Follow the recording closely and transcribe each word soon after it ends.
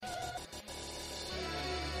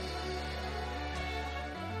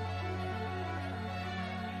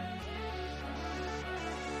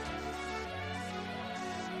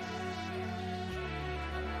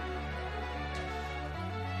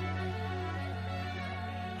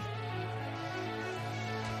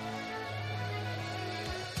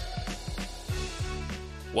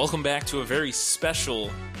Welcome back to a very special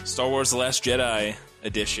Star Wars The Last Jedi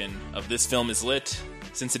edition of This Film Is Lit.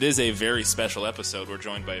 Since it is a very special episode, we're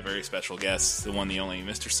joined by a very special guest, the one, the only,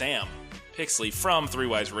 Mr. Sam Pixley from Three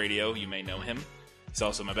Wise Radio. You may know him. He's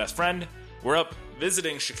also my best friend. We're up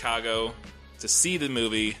visiting Chicago to see the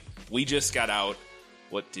movie. We just got out.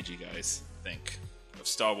 What did you guys think of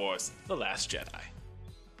Star Wars The Last Jedi?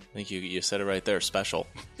 I think you said it right there, special.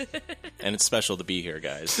 And it's special to be here,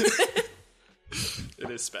 guys. It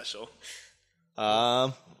is special. What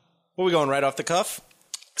are we going, right off the cuff?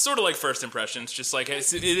 Sort of like first impressions, just like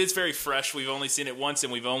it is very fresh. We've only seen it once,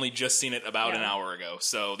 and we've only just seen it about an hour ago.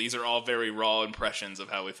 So these are all very raw impressions of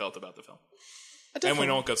how we felt about the film. And we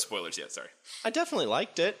don't go spoilers yet, sorry. I definitely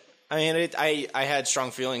liked it. I mean, I had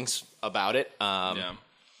strong feelings about it.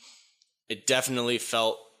 It definitely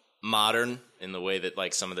felt modern in the way that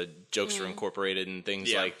like some of the jokes were incorporated and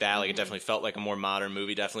things like that. Like it definitely felt like a more modern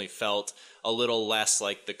movie. Definitely felt a little less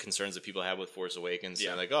like the concerns that people have with Force Awakens.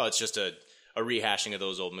 Yeah. Like, oh, it's just a rehashing of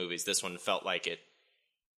those old movies. This one felt like it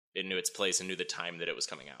knew its place and knew the time that it was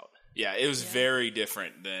coming out. Yeah, it was very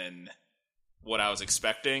different than what I was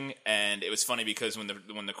expecting, and it was funny because when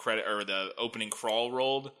the credit or the opening crawl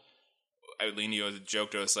rolled, Eileen, you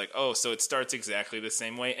joked to us like, "Oh, so it starts exactly the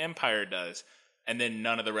same way Empire does." And then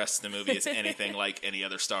none of the rest of the movie is anything like any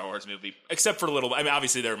other Star Wars movie, except for a little. I mean,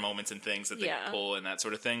 obviously there are moments and things that they pull and that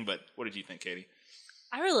sort of thing. But what did you think, Katie?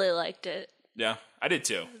 I really liked it. Yeah, I did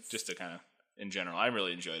too. Just to kind of, in general, I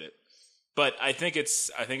really enjoyed it. But I think it's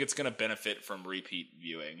going to benefit from repeat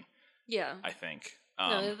viewing. Yeah, I think.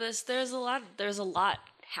 No, there's a lot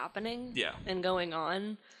happening. And going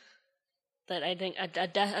on that I think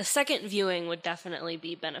a second viewing would definitely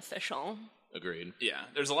be beneficial. Agreed. Yeah,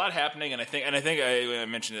 there's a lot happening, and I think I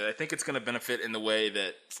mentioned it. I think it's going to benefit in the way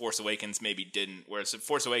that Force Awakens maybe didn't. Whereas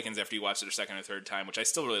Force Awakens, after you watch it a second or third time, which I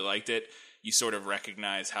still really liked it, you sort of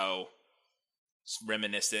recognize how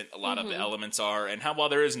reminiscent a lot of the elements are, and how while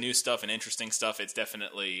there is new stuff and interesting stuff, it's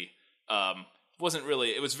definitely wasn't really.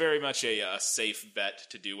 It was very much a safe bet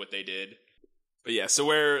to do what they did. But yeah, so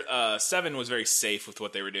where 7 was very safe with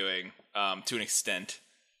what they were doing to an extent,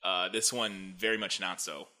 this one very much not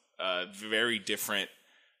so. Very different.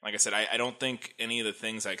 Like I said, I don't think any of the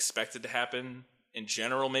things I expected to happen in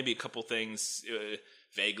general. Maybe a couple things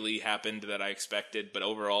vaguely happened that I expected, but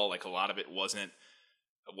overall, like a lot of it wasn't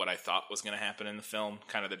what I thought was going to happen in the film.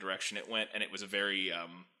 Kind of the direction it went, and it was a very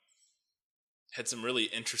had some really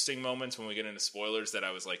interesting moments when we get into spoilers that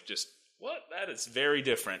I was like, just what? That is very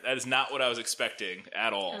different. That is not what I was expecting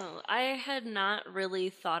at all. Oh, I had not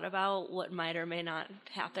really thought about what might or may not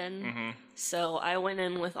happen. So I went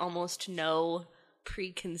in with almost no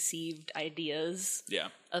preconceived ideas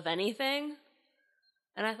of anything.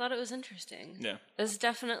 And I thought it was interesting. Yeah. It's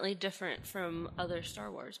definitely different from other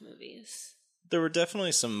Star Wars movies. There were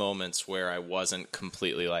definitely some moments where I wasn't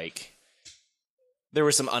completely like... There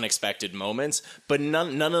were some unexpected moments, but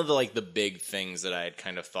none of the like the big things that I had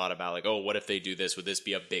kind of thought about, like, oh, what if they do this? Would this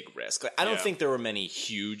be a big risk? Like, I don't think there were many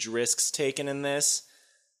huge risks taken in this.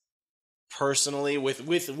 Personally, with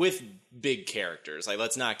big characters, like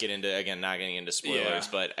let's not get into not getting into spoilers,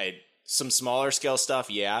 but some smaller scale stuff,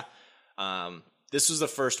 this was the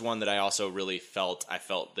first one that I also really felt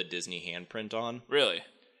the Disney handprint on. Really?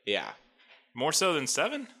 Yeah. More so than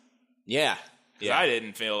 7? Yeah. Because I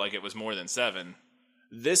didn't feel like it was more than 7.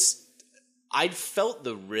 I felt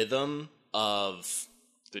the rhythm of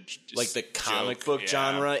the comic book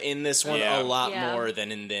genre in this one a lot more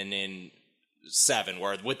than in 7,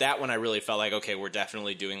 where with that one I really felt like, okay, we're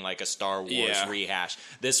definitely doing like a Star Wars rehash.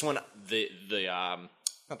 This one, the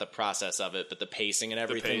not the process of it, but the pacing and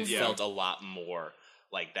everything felt a lot more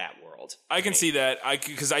like that world. I can see that.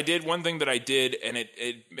 Because I did one thing that I did, and it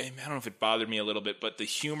I don't know if it bothered me a little bit, but the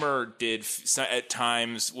humor did at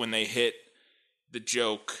times when they hit the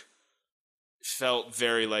joke felt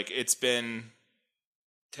very like it's been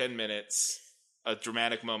 10 minutes, a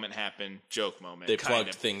dramatic moment happened, joke moment. They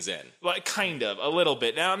plugged things in. Like, kind of, a little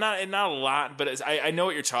bit. Now, not a lot, but I know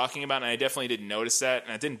what you're talking about, and I definitely didn't notice that,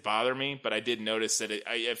 and it didn't bother me, but I did notice that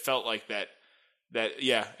it felt like that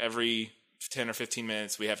every 10 or 15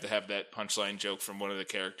 minutes we have to have that punchline joke from one of the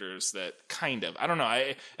characters that kind of, I don't know,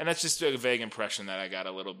 and that's just a vague impression that I got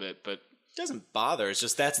a little bit, but it doesn't bother. It's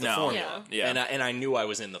just that's the formula. Yeah. And I knew I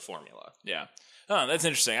was in the formula. Yeah. Oh, that's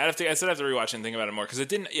interesting. I still have to rewatch and think about it more because it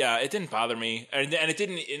didn't bother me, and it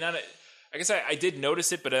didn't. I guess I did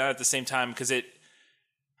notice it, but not at the same time because it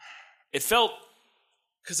felt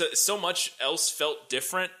because so much else felt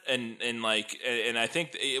different, and I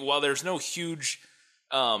think while there's no huge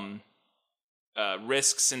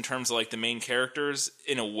risks in terms of like the main characters,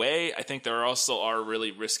 in a way, I think there also are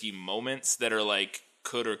really risky moments that are like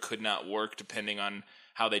could or could not work depending on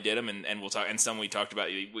how they did them, and we'll talk. And some we talked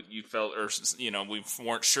about you felt, or we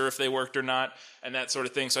weren't sure if they worked or not, and that sort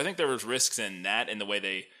of thing. So I think there was risks in that in the way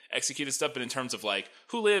they executed stuff, but in terms of like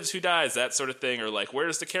who lives, who dies, that sort of thing, or like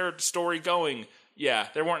where's the character story going? Yeah,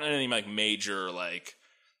 there weren't any like major like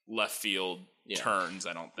left field turns.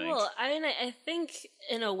 I don't think. Well, I mean, I think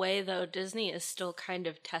in a way though, Disney is still kind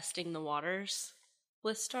of testing the waters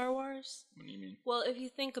with Star Wars. What do you mean? Well, if you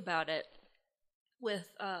think about it, with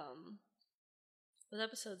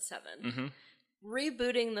Episode 7,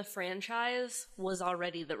 rebooting the franchise was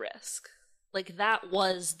already the risk. Like, that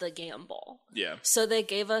was the gamble. Yeah. So they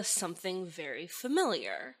gave us something very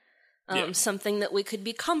familiar. Something that we could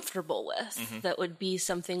be comfortable with. That would be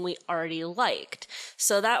something we already liked.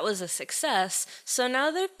 So that was a success. So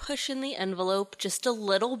now they're pushing the envelope just a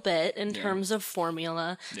little bit in terms of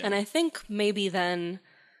formula. Yeah. And I think maybe then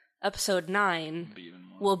Episode 9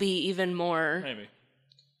 will be even more... Maybe.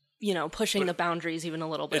 Pushing the boundaries even a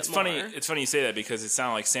little bit more. It's funny you say that because it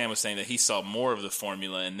sounded like Sam was saying that he saw more of the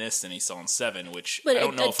formula in this than he saw in 7, which but I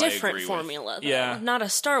don't know if I agree with. But a different formula, though. Yeah. Not a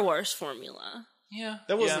Star Wars formula. Yeah.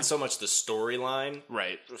 That wasn't so much the storyline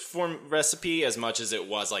recipe as much as it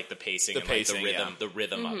was like the pacing and like the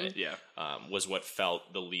rhythm of it. Yeah. Was what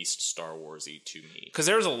felt the least Star Wars-y to me. Because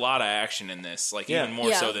there was a lot of action in this, like even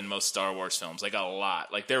more so than most Star Wars films. Like a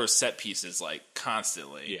lot. Like there were set pieces like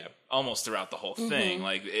constantly. Yeah. Almost throughout the whole thing.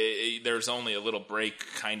 Like there's only a little break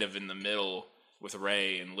kind of in the middle with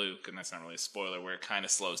Rey and Luke, and that's not really a spoiler, where it kind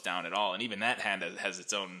of slows down at all. And even that has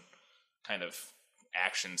its own kind of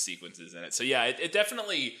action sequences in it. So yeah, it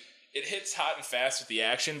definitely hits hot and fast with the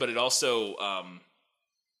action, but it also I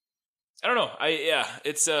don't know.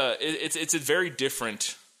 It's a very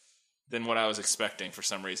different than what I was expecting for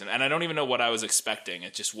some reason. And I don't even know what I was expecting.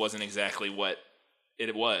 It just wasn't exactly what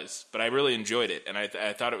it was. But I really enjoyed it, and I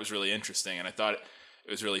thought it was really interesting, and I thought it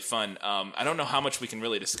was really fun. I don't know how much we can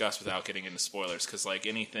really discuss without getting into spoilers, because like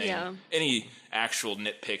any actual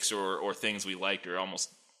nitpicks or things we liked are almost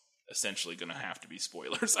essentially going to have to be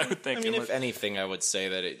spoilers, I would think. I mean, if anything, I would say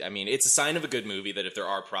that it's a sign of a good movie that if there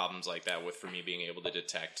are problems like that for me being able to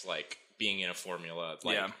detect, like, being in a formula,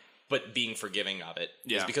 but being forgiving of it,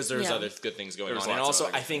 is because there's other good things going on. And also,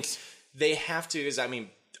 I think they have to,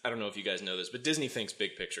 I don't know if you guys know this, but Disney thinks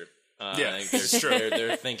big picture. It's true.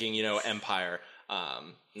 They're thinking, Empire,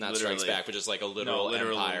 not Strikes Back, but just like a literal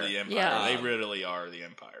empire. The Empire. Yeah. They really are the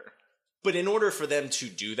Empire. But in order for them to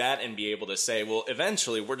do that and be able to say, well,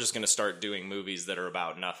 eventually we're just going to start doing movies that are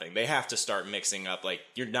about nothing, they have to start mixing up. Like,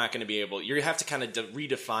 you're not going to be able... You have to kind of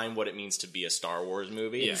redefine what it means to be a Star Wars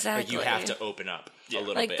movie. Yeah. Exactly. Like, you have to open up a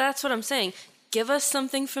little bit. Like, that's what I'm saying. Give us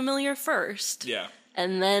something familiar first. Yeah.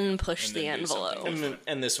 And then push the envelope.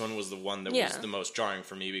 And this one was the one that was the most jarring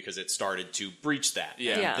for me because it started to breach that.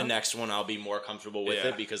 Yeah. The next one I'll be more comfortable with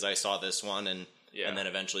it because I saw this one and... Yeah. And then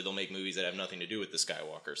eventually they'll make movies that have nothing to do with the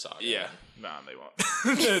Skywalker saga. Yeah. No, they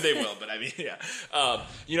won't. They will, but I mean, yeah.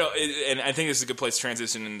 And I think this is a good place to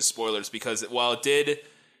transition into spoilers because while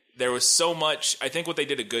there was so much, I think what they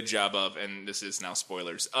did a good job of, and this is now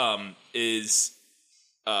spoilers, is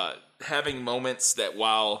having moments that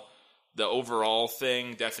while the overall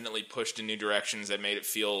thing definitely pushed in new directions that made it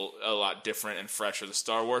feel a lot different and fresh for the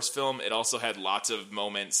Star Wars film, it also had lots of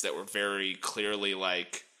moments that were very clearly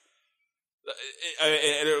like...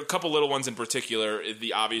 a couple little ones in particular.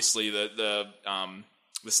 Obviously the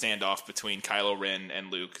standoff between Kylo Ren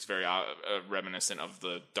and Luke is very reminiscent of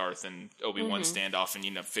the Darth and Obi-Wan standoff,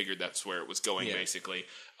 and figured that's where it was going basically.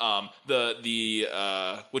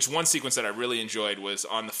 Which one sequence that I really enjoyed was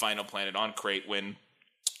on the final planet on Crate when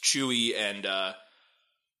Chewie and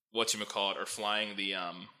whatchamacallit are flying the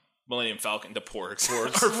Millennium Falcon, the Porgs.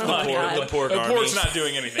 The Porg's not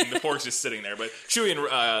doing anything. The Porg's just sitting there. But Chewie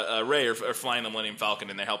and Rey are flying the Millennium Falcon,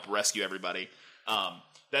 and they help rescue everybody.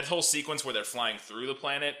 That whole sequence where they're flying through the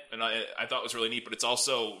planet, and I thought was really neat, but it's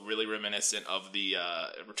also really reminiscent of the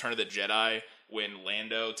Return of the Jedi, when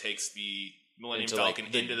Lando takes the Millennium Falcon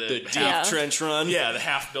into the deep trench run. Yeah, the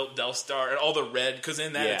half-built Death Star, and all the red, because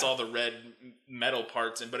in that it's all the red metal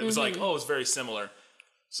parts, but it was like, it's very similar.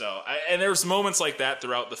 So, and there's moments like that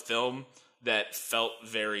throughout the film that felt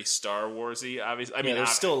very Star Warsy. Obviously, I mean,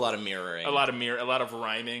 there's still a lot of mirroring, a lot of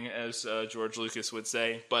rhyming, as George Lucas would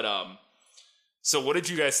say. But so what did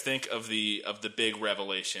you guys think of the big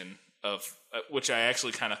revelation of which I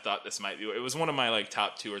actually kind of thought this might be? It was one of my like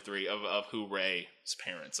top 2 or 3 of who Rey's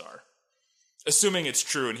parents are, assuming it's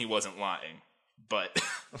true and he wasn't lying, but.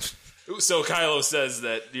 So Kylo says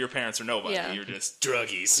that your parents are nobody. Yeah. You're just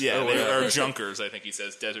druggies. Yeah, they are junkers, I think he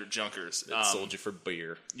says. Desert junkers. That sold you for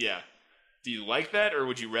beer. Yeah. Do you like that, or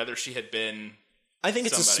would you rather she had been I think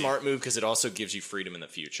it's a smart move because it also gives you freedom in the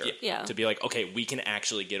future. Yeah. To be like, okay, we can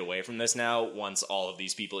actually get away from this now once all of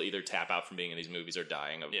these people either tap out from being in these movies or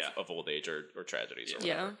dying of old age or tragedies or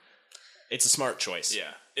whatever. Yeah. It's a smart choice.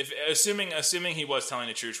 Yeah. If assuming he was telling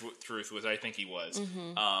the truth, which I think he was,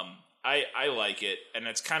 I like it. And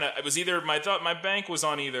it's kind of, it was either, my bank was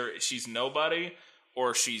on either she's nobody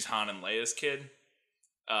or she's Han and Leia's kid.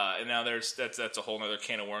 And now that's a whole other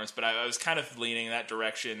can of worms. But I was kind of leaning that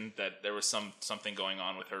direction, that there was something going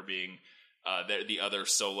on with her being the other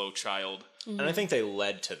solo child. And I think they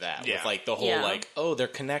led to that with like the whole like, oh, they're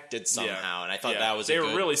connected somehow. And I thought that was they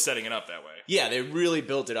were really setting it up that way. Yeah, they really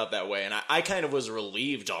built it up that way. And I kind of was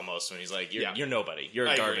relieved almost when he's like, you're nobody. You're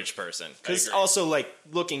a garbage person. Because also like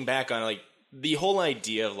looking back on like the whole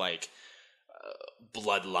idea of like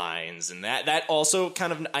bloodlines and that also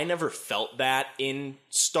kind of, I never felt that in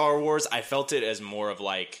Star Wars. I felt it as more of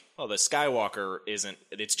like, oh, the Skywalker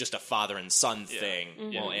it's just a father and son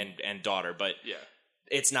thing, well, and daughter, but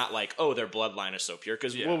it's not like, oh, their bloodline is so pure,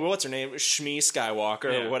 because well, what's her name, Shmi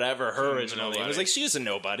Skywalker or whatever her original name was, like she's a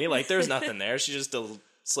nobody, like there's nothing there, she's just a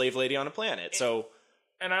slave lady on a planet. So,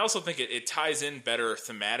 and I also think it ties in better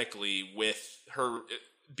thematically with her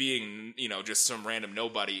being, just some random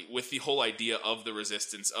nobody, with the whole idea of the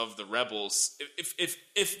resistance, of the rebels.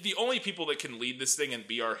 If the only people that can lead this thing and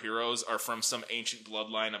be our heroes are from some ancient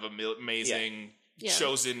bloodline of amazing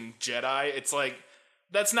chosen Jedi, it's like,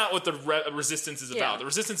 that's not what the resistance is about. The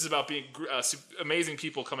resistance is about being amazing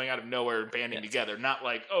people coming out of nowhere and banding together. Not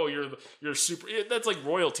like, oh, you're super. That's like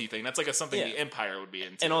royalty thing. That's like something the Empire would be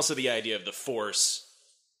into. And also the idea of the Force.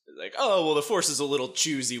 Like, oh, well, the Force is a little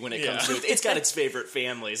choosy when it comes to it. It's got its favorite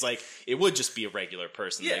families. Like, it would just be a regular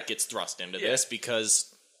person that gets thrust into this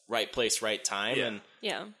because right place, right time.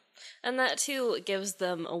 And that, too, gives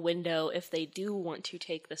them a window if they do want to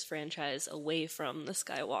take this franchise away from the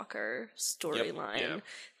Skywalker storyline. Yep.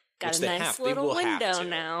 Got a nice little window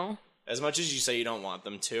now. As much as you say you don't want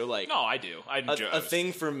them to, like... No, I do. A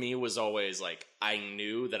thing for me was always, like, I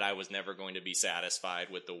knew that I was never going to be satisfied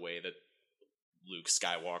with the way that Luke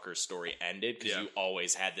Skywalker's story ended, because you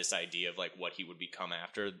always had this idea of, like, what he would become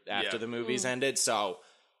after the movies ended, so...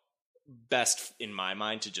 best in my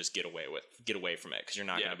mind to just get away from it, because you're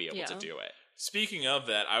not going to be able to do it. Speaking of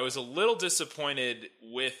that, I was a little disappointed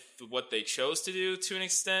with what they chose to do to an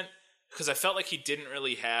extent, because I felt like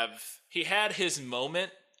he had his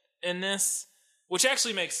moment in this, which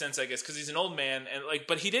actually makes sense, I guess, because he's an old man, and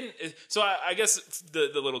but he didn't. So I guess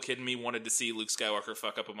the little kid in me wanted to see Luke Skywalker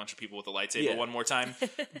fuck up a bunch of people with a lightsaber one more time.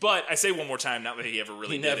 But I say one more time, not that he ever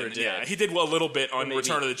really did. Never did. Yeah, he did a little bit on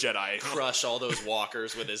Return of the Jedi. Crush all those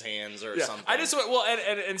walkers with his hands or something. I just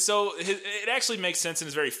and so it actually makes sense and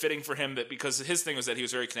is very fitting for him, that because his thing was that he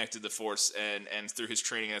was very connected to the Force, and through his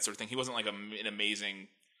training and that sort of thing, he wasn't like an amazing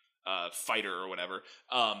fighter or whatever.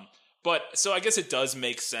 But, so I guess it does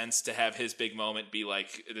make sense to have his big moment be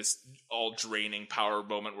like this all-draining power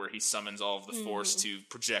moment where he summons all of the Force to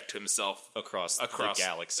project himself across the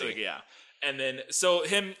galaxy. And then,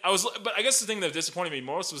 but I guess the thing that disappointed me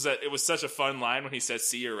most was that it was such a fun line when he said,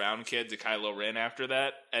 "See you around, kid," to Kylo Ren after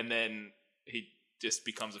that, and then he just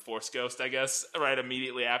becomes a Force ghost, I guess, right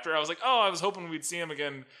immediately after. I was like, oh, I was hoping we'd see him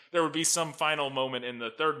again. There would be some final moment in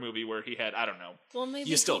the third movie where he had, I don't know. Well, maybe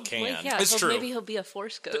you still can. It's true. Maybe he'll be a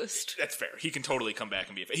Force ghost. That's fair. He can totally come back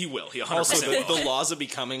and be he will. He 100% also, will. The laws of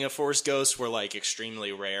becoming a Force ghost were like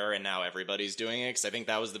extremely rare, and now everybody's doing it, because I think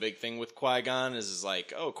that was the big thing with Qui-Gon, is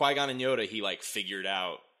like, oh, Qui-Gon and Yoda, he like figured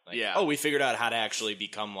out, like, oh, we figured out how to actually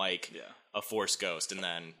become like a Force ghost, and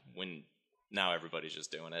then now everybody's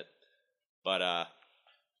just doing it. But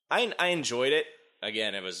I enjoyed it.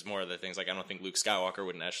 Again, it was more of the things like, I don't think Luke Skywalker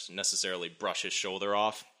would necessarily brush his shoulder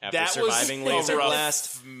off after surviving Laser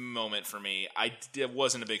Blast. Moment for me. I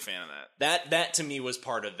wasn't a big fan of that. That to me was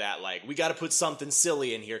part of that. Like, we got to put something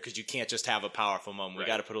silly in here because you can't just have a powerful moment. We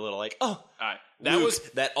got to put a little like, that Luke, was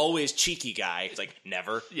that always cheeky guy. It's like,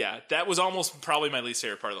 never. Yeah, that was almost probably my least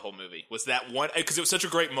favorite part of the whole movie. Was that one, because it was such a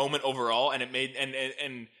great moment overall, and it made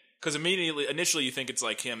and. Because initially you think it's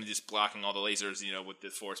like him just blocking all the lasers, with the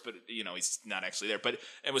Force, but, he's not actually there. But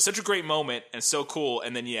it was such a great moment and so cool.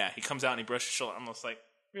 And then, he comes out and he brushes his shoulder. I'm almost like,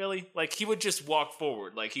 really? Like, he would just walk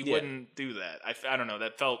forward. Like, he wouldn't do that. I don't know.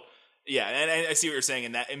 That felt, and I see what you're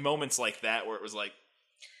saying. In moments like that where it was like,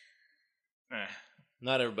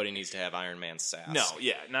 Not everybody needs to have Iron Man sass. No,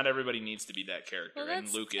 not everybody needs to be that character. Well,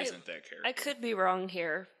 and Luke isn't that character. I could be wrong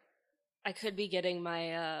here. I could be getting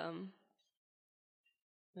my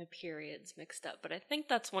periods mixed up, but I think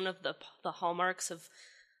that's one of the hallmarks of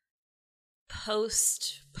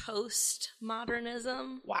post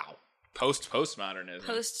modernism. Wow. Postmodernism.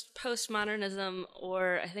 Postmodernism,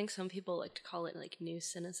 or I think some people like to call it like new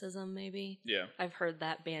cynicism, maybe. Yeah. I've heard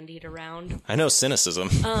that bandied around. I know cynicism.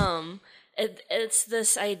 It's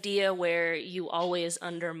this idea where you always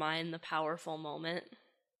undermine the powerful moment.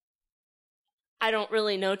 I don't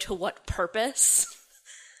really know to what purpose.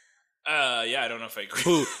 Yeah, I don't know if I agree.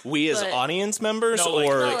 Who, we as audience members, no,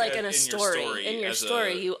 or like in a story. In your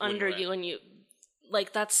story,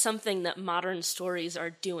 like that's something that modern stories are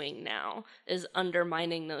doing now, is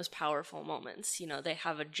undermining those powerful moments. You know, they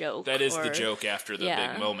have a joke. That is the joke after the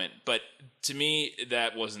big moment. But to me,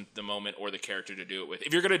 that wasn't the moment or the character to do it with.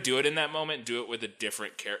 If you're going to do it in that moment, do it with a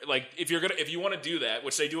different character. Like, if you want to do that,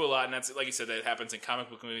 which they do a lot, and that's, like you said, that happens in comic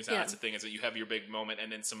book movies, and that's the thing, is that you have your big moment, and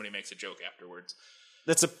then somebody makes a joke afterwards.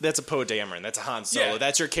 That's a Poe Dameron. That's a Han Solo. Yeah.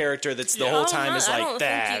 That's your character. That's the whole time is like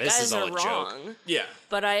that. This is all a joke. Yeah,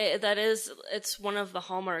 but it's one of the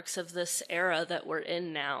hallmarks of this era that we're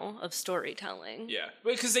in now of storytelling. Yeah,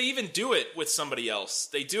 because they even do it with somebody else.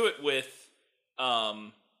 They do it with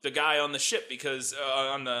the guy on the ship because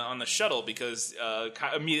on the shuttle because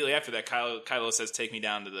immediately after that, Kylo says, "Take me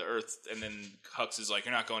down to the Earth," and then Hux is like,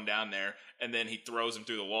 "You're not going down there," and then he throws him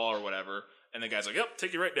through the wall or whatever. And the guy's like, "Yep,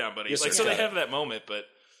 take you right down, buddy." Yes, like, so they have that moment, but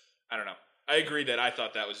I don't know. I agree that I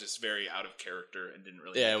thought that was just very out of character and didn't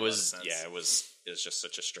really. Yeah, make a lot of sense. Yeah, it was just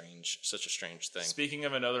such a strange thing. Speaking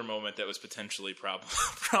of another moment that was potentially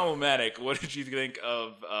problematic, what did you think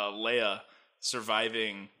of Leia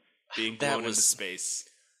surviving being blown into space?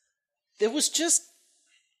 It was just,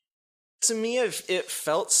 to me, it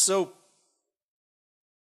felt so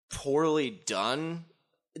poorly done.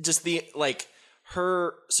 Just the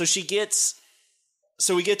her.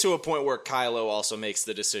 So we get to a point where Kylo also makes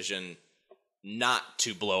the decision not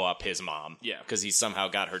to blow up his mom. Yeah. Because he somehow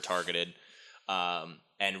got her targeted.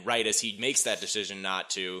 And right as he makes that decision not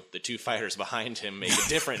to, the two fighters behind him make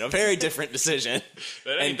a very different decision.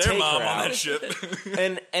 That ain't their mom on that ship.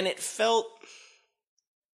 and it felt,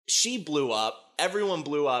 she blew up. Everyone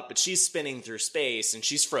blew up, but she's spinning through space, and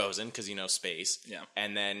she's frozen because space. Yeah.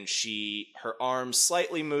 And then her arm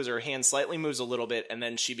slightly moves, her hand slightly moves a little bit, and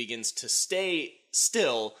then she begins to stay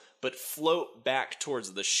still but float back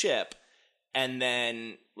towards the ship, and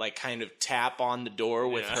then kind of tap on the door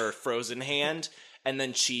with her frozen hand. And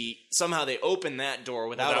then somehow they open that door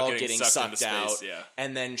without all getting sucked out. Yeah.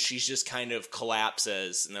 And then she just kind of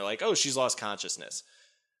collapses, and they're like, "Oh, she's lost consciousness."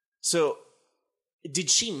 So,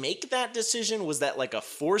 did she make that decision? Was that a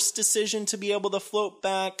forced decision to be able to float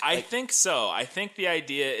back? I think so. I think the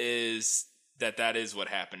idea is that is what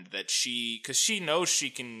happened. That because she knows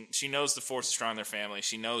she knows the Force is strong in their family.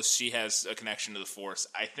 She knows she has a connection to the Force.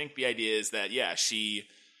 I think the idea is that, she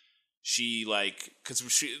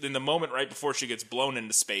because in the moment right before she gets blown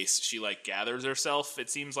into space, she gathers herself. It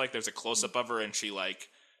seems like there's a close up of her, and she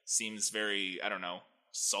seems very, I don't know,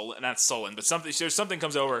 not sullen, but something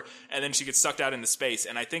comes over, and then she gets sucked out into space.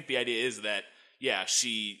 And I think the idea is that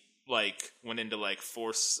she went into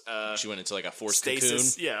Force. She went into a Force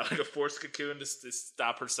stasis, cocoon. Yeah, a Force cocoon to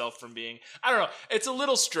stop herself from being. I don't know. It's a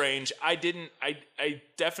little strange. I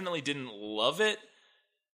definitely didn't love it.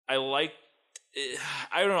 I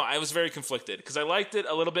don't know. I was very conflicted because I liked it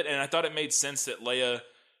a little bit, and I thought it made sense that Leia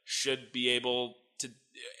should be able to,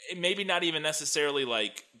 maybe not even necessarily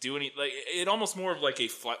do any, it almost more of a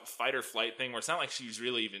fight or flight thing where it's not like she's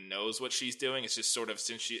really even knows what she's doing. It's just sort of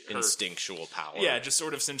since instinctual power. Yeah, just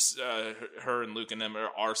sort of since her and Luke and them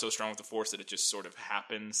are so strong with the Force that it just sort of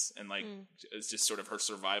happens, and it's just sort of her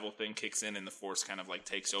survival thing kicks in, and the Force kind of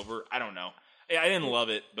takes over. I don't know. I didn't love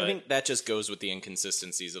it, but I think that just goes with the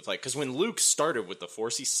inconsistencies of because when Luke started with the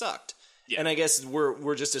Force, he sucked. Yeah. And I guess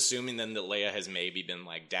we're just assuming then that Leia has maybe been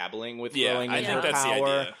that's power, the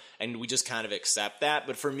idea. And we just kind of accept that.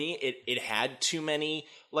 But for me, it had too many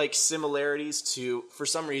similarities to, for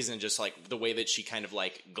some reason, just the way that she kind of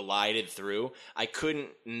glided through. I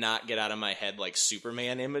couldn't not get out of my head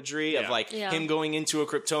Superman imagery of him going into a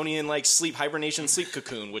Kryptonian sleep hibernation sleep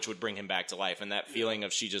cocoon, which would bring him back to life, and that feeling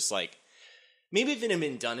of she just maybe if it had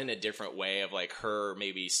been done in a different way of her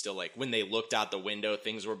maybe still when they looked out the window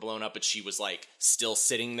things were blown up, but she was still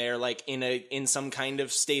sitting there in some kind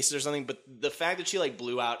of stasis or something. But the fact that she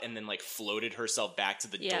blew out and then floated herself back to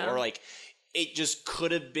the door, it just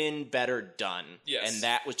could have been better done. Yes. And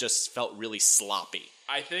that was just felt really sloppy.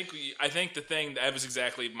 I think the thing that was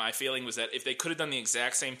exactly my feeling was that if they could have done the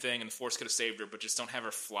exact same thing and the Force could have saved her, but just don't have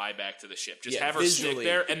her fly back to the ship, just have her stick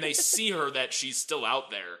there, and they see her that she's still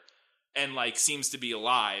out there. And seems to be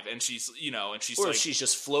alive, and she's or she's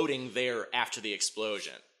just floating there after the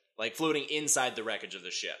explosion. like floating inside the wreckage of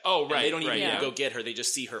the ship. Oh, right. And they don't even yeah. go get her. They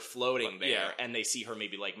just see her floating there, Yeah. and they see her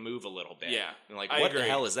maybe like move a little bit. Yeah. And like, I what agree. the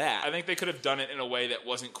hell is that? I think they could have done it in a way that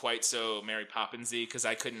wasn't quite so Mary Poppins-y, because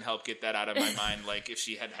I couldn't help get that out of my mind. Like, if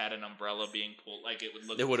she had an umbrella being pulled, like, it would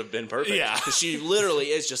look... It would have been perfect. Yeah. Because she literally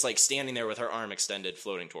is just like standing there with her arm extended,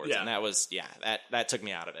 floating towards it. Yeah. And that was, that took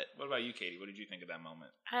me out of it. What about you, Katie? What did you think of that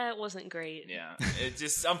moment? It wasn't great. Yeah. It's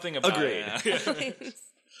just something about Agreed. it.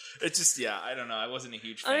 It's just, yeah, I don't know. I wasn't a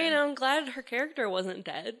huge fan. I mean, I'm glad her character wasn't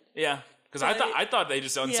dead. Yeah. Because I thought they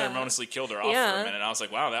just unceremoniously killed her off Yeah. for a minute. I was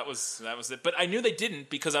like, wow, that was it. But I knew they didn't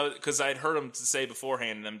because I'd heard them say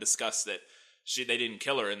beforehand and them discuss that they didn't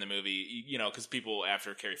kill her in the movie. You know, because people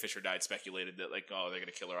after Carrie Fisher died speculated that like, oh, they're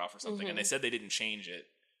going to kill her off or something, and they said they didn't change it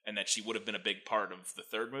and that she would have been a big part of the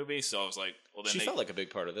third movie. So I was like, well, then She felt like a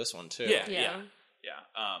big part of this one too. yeah. Yeah.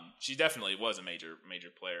 She definitely was a major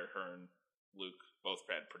player. Her and Luke both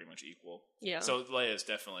had pretty much equal. Yeah. So Leia's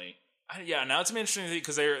definitely. Now it's an interesting thing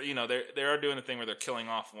because they are doing the thing where they're killing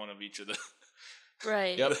off one of each of the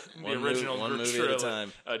Right. Yep. the One original movie at a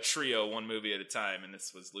time. a trio, one movie at a time, and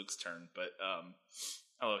this was Luke's turn. But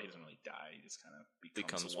although he doesn't really die, he just kind of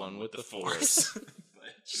becomes one with the Force.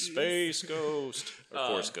 Space Ghost. Or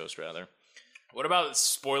Force Ghost, rather. What about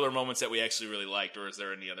spoiler moments that we actually really liked, or is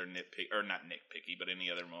there any other not nitpicky, but any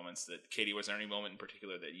other moments that Katie? Was there any moment in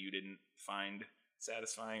particular that you didn't find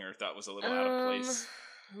satisfying or thought was a little out of place,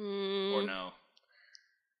 or no?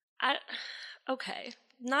 Okay,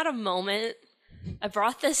 not a moment. I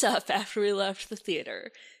brought this up after we left the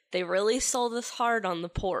theater. They really sold us hard on the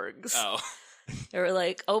Porgs. Oh, They were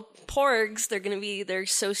like, "Oh, Porgs! They're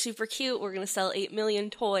so super cute. We're gonna sell 8 million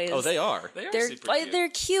toys." Oh, they are. They're super cute. they're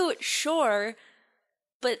cute, sure,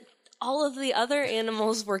 but all of the other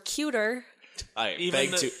animals were cuter. I Even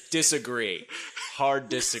beg the- to disagree. Hard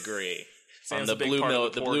disagree. On Sam's the a big blue part of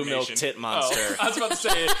milk, the Porg blue milk Nation. tit monster. Oh, I was about to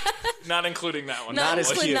say, not including that one. Not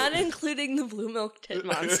as cute. Not including the blue milk tit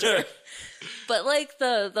monster, but like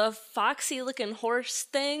the foxy looking horse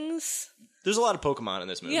things. There's a lot of Pokemon in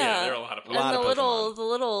this movie. Yeah, there are a lot of and Pokemon.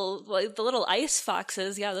 the little ice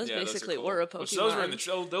foxes. Yeah, those Yeah, those are basically cool. were a Pokemon. Which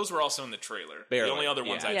those were also in the trailer. Barely, The only other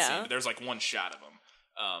ones yeah. I'd Yeah. seen. But there's like one shot of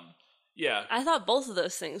them. Yeah. I thought both of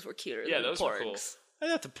those things were cuter Yeah, than those the were Porgs. cool. I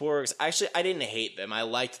thought the Porgs, actually, I didn't hate them. I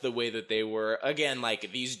liked the way that they were, again,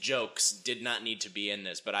 like, these jokes did not need to be in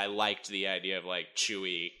this, but I liked the idea of, like,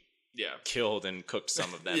 Chewie Yeah. killed and cooked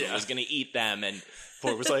some of them Yeah. and was going to eat them, and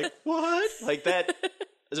Porg was like, what? Like, that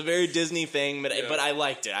was a very Disney thing, but I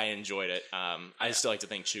liked it. I enjoyed it. I still like to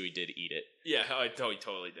think Chewie did eat it. Yeah, I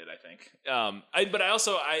totally did, I think. But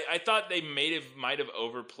I thought they might have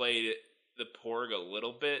overplayed the Porg a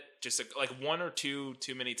little bit, just like one or two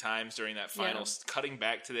too many times during that final, cutting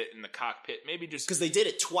back to it in the cockpit. Maybe just Because they did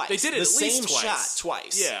it twice. they did it the at least same twice. shot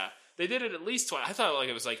twice. Yeah, they did it at least twice. I thought like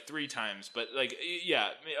it was like 3 times, but like yeah,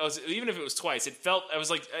 even if it was twice, it felt. I was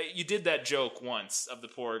like, you did that joke once of the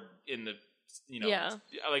Porg in the,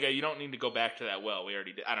 like you don't need to go back to that well. We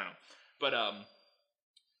already did. I don't know, but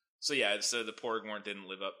so the Porg didn't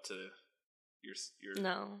live up to your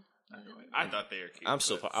No. I thought they were cute. I'm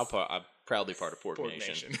still, I'm proudly part of Porg Porg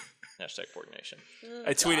Nation. Nation. Hashtag Porg Nation.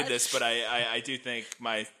 I tweeted this, but I do think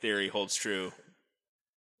my theory holds true.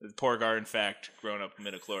 The Porg are in fact grown-up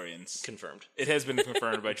midichlorians. Confirmed. It has been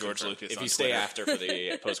confirmed by George Lucas. If on you stay Twitter. after for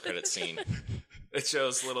the post-credit scene. It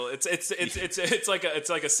shows little. It's like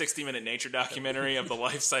a 60-minute nature documentary of the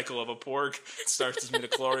life cycle of a Porg. It starts as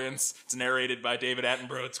midichlorians. It's narrated by David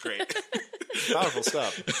Attenborough. It's great. Powerful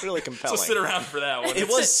stuff. Really compelling. So sit around for that one. It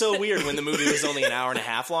was so weird when the movie was only an hour and a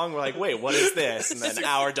half long. We're like, wait, what is this? And then an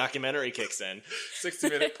hour documentary kicks in.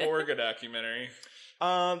 60-minute Porg documentary.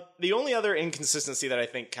 The only other inconsistency that I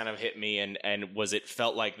think kind of hit me and was it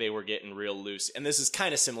felt like they were getting real loose. And this is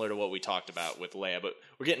kind of similar to what we talked about with Leia, but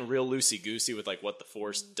we're getting real loosey-goosey with like what the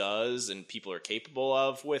Force does and people are capable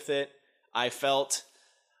of with it. I felt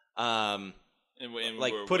like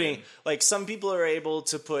putting like some people are able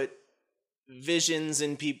to put visions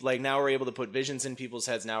in people, like now we're able to put visions in people's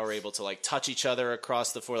heads. Now we're able to like touch each other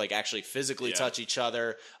across the floor, like actually physically touch each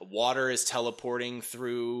other. Water is teleporting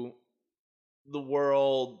through the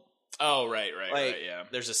world. Oh, right, yeah.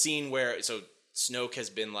 There's a scene where Snoke has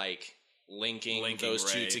been like linking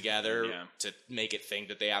those two Rey together to make it think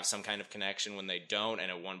that they have some kind of connection when they don't.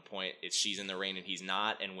 And at one point, she's in the rain and he's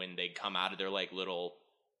not. And when they come out of their like little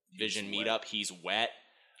vision meetup, he's wet.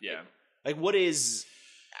 Yeah. Like what is?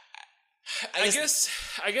 I guess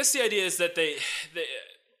the idea is that they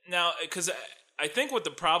now, because I think what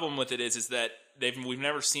the problem with it is that we've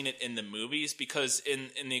never seen it in the movies, because in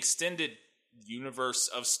the extended universe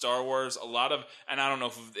of Star Wars. A lot of, and I don't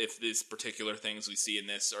know if these particular things we see in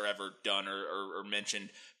this are ever done or mentioned,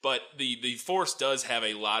 but the Force does have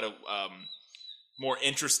a lot of more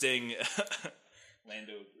interesting.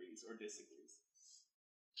 Lando agrees or disagrees.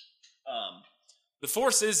 The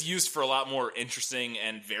Force is used for a lot more interesting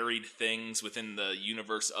and varied things within the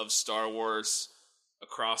universe of Star Wars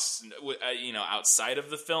across, outside of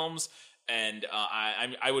the films. And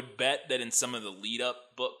I would bet that in some of the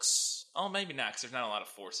lead-up books, maybe not, because there's not a lot of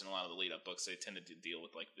Force in a lot of the lead-up books. They tend to deal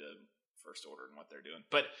with, like, the First Order and what they're doing.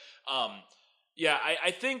 But,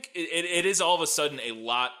 I think it is all of a sudden a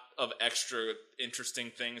lot of extra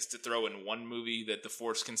interesting things to throw in one movie that the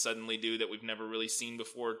Force can suddenly do that we've never really seen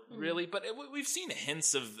before, really. But we've seen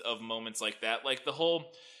hints of moments like that. Like the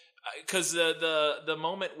whole... Because the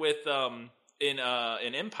moment with... in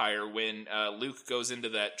Empire when Luke goes into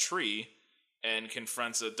that tree and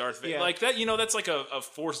confronts a Darth Vader, like that, that's like a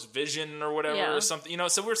Force vision or whatever or something,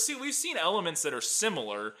 So we've seen elements that are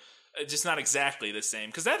similar, just not exactly the same.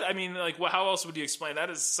 Because that, how else would you explain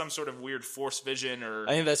that as some sort of weird Force vision? Or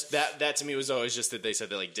I think that to me was always just that they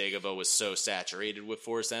said that like Dagobah was so saturated with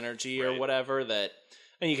Force energy or whatever that,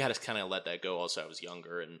 and you got to kind of let that go. Also, I was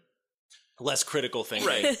younger and less critical thinking.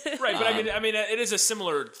 Right. But I mean, it is a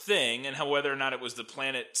similar thing, and whether or not it was the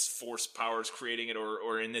planet's Force powers creating it,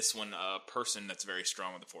 or in this one, a person that's very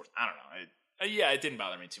strong with the Force. I don't know. It didn't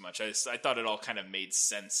bother me too much. I thought it all kind of made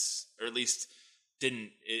sense, or at least didn't.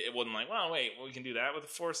 It wasn't like, well, wait, we can do that with the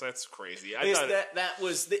Force. That's crazy. I thought that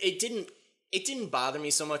was it didn't bother me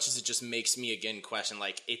so much as it just makes me again question,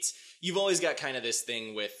 like, you've always got kind of this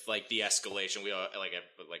thing with like the escalation. We all, like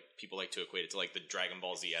people like to equate it to like the Dragon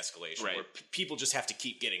Ball Z escalation, where people just have to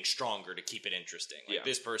keep getting stronger to keep it interesting. Like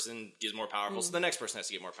this person gets more powerful, so the next person has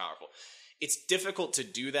to get more powerful. It's difficult to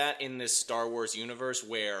do that in this Star Wars universe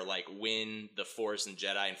where, like, when the Force and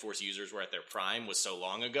Jedi and Force users were at their prime was so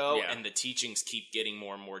long ago, and the teachings keep getting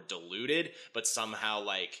more and more diluted, but somehow,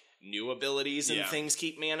 like, new abilities and things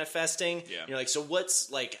keep manifesting. You're like, so what's,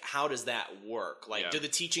 like, how does that work? Like, do the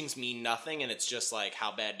teachings mean nothing and it's just, like,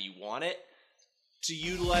 how bad do you want it to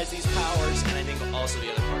utilize these powers? And I think also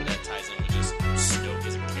the other part of that ties in with just Snoke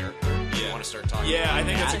as a character. You want to start talking about I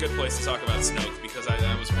think that's a good place to talk about Snoke, because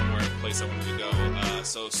that was one place I wanted to go.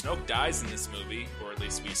 So Snoke dies in this movie, or at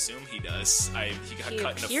least we assume he does. He got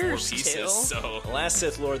cut into 4 pieces. So the last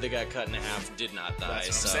Sith Lord that got cut in half did not die.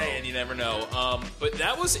 That's what I'm saying. You never know. But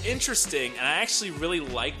that was interesting, and I actually really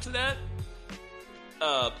liked that.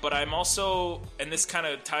 But I'm also, and this kind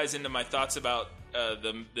of ties into my thoughts about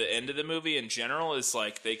the end of the movie in general, is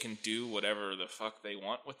like they can do whatever the fuck they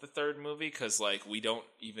want with the third movie, because like we don't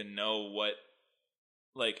even know what,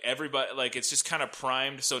 like, everybody, like, it's just kind of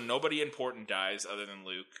primed, so nobody important dies other than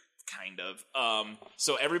Luke, kind of.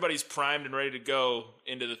 So everybody's primed and ready to go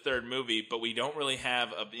into the third movie, but we don't really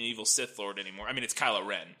have an evil Sith Lord anymore. I mean, it's Kylo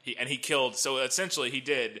Ren, he killed, so essentially he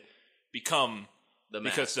did become the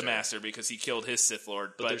master because he killed his Sith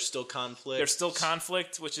Lord. But there's still conflict. There's still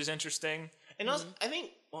conflict, which is interesting. And also, I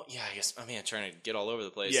think, well, yeah, I guess, I'm trying to get all over the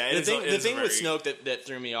place. Yeah, the thing with Snoke that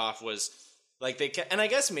threw me off was, like, and I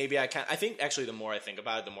guess maybe I think actually the more I think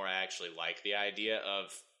about it, the more I actually like the idea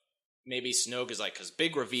of maybe Snoke is like, because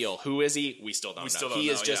big reveal, who is he? We still don't know. He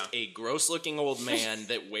is just a gross-looking old man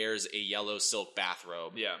that wears a yellow silk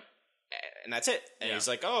bathrobe. Yeah. And that's it. And he's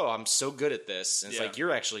like, oh, I'm so good at this. And it's like,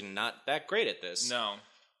 you're actually not that great at this. No.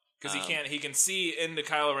 Because he can see into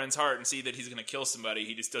Kylo Ren's heart and see that he's going to kill somebody.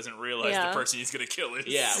 He just doesn't realize the person he's going to kill is.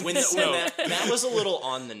 Yeah, when that was a little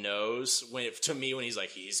on the nose to me when he's like,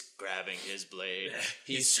 he's grabbing his blade,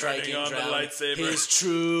 he's striking on down the lightsaber, his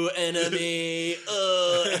true enemy,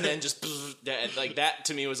 and then just like that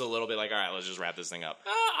to me was a little bit like, all right, let's just wrap this thing up.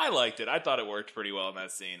 I liked it. I thought it worked pretty well in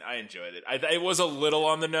that scene. I enjoyed it. It was a little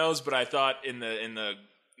on the nose, but I thought in the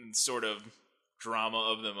sort of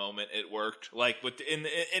drama of the moment it worked. Like in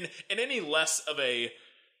any less of a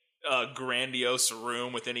grandiose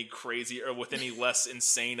room with any crazy or with any less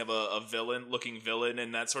insane of a looking villain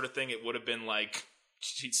and that sort of thing, it would have been like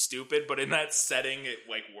stupid. But in that setting, it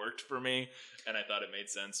like worked for me, and I thought it made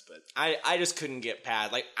sense. But I just couldn't get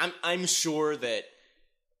past. Like I'm sure that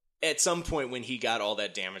at some point when he got all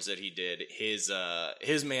that damage that he did, his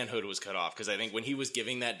manhood was cut off, because I think when he was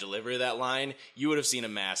giving that delivery of that line, you would have seen a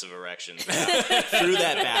massive erection through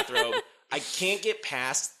that bathrobe. I can't get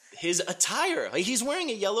past his attire. Like, he's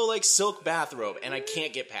wearing a yellow like silk bathrobe, and I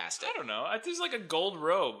can't get past it. I don't know. It's like a gold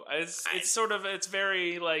robe. It's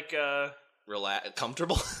very like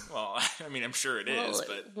comfortable. Well, I mean, I'm sure it is,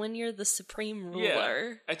 but when you're the supreme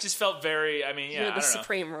ruler, it just felt very. I mean, you're the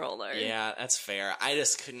supreme ruler. Yeah, that's fair. I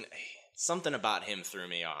just couldn't. Something about him threw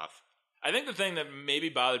me off. I think the thing that maybe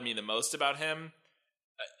bothered me the most about him,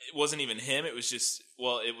 it wasn't even him. It was just,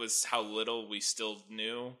 it was how little we still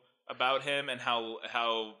knew about him and how.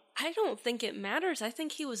 I don't think it matters. I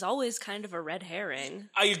think he was always kind of a red herring.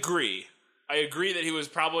 I agree that he was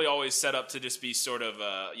probably always set up to just be sort of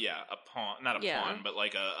a pawn, not a pawn, but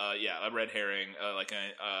like a red herring, like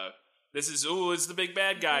this is it's the big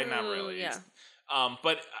bad guy, not really. Yeah.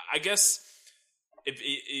 But I guess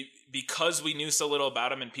because we knew so little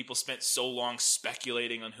about him and people spent so long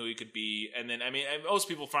speculating on who he could be, and then most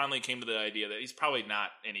people finally came to the idea that he's probably not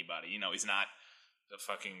anybody. He's not the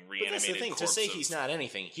fucking reanimated. But that's the thing, to say he's not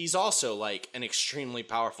anything. He's also like an extremely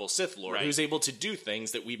powerful Sith Lord who's able to do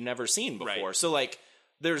things that we've never seen before. Right. So like,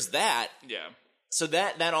 there's that. Yeah. So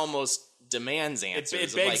that almost demands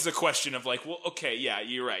answers. It begs the question of like, well, okay, yeah,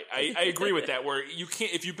 you're right. I agree with that. Where you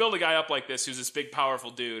can't, if you build a guy up like this who's this big,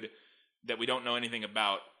 powerful dude that we don't know anything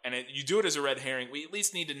about, and you do it as a red herring, we at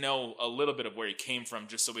least need to know a little bit of where he came from,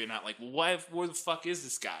 just so we're not like, well, where the fuck is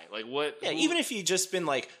this guy? Like, what? Yeah, even if he just been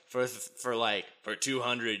like, for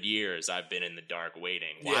 200 years, I've been in the dark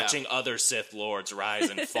waiting, watching other Sith Lords rise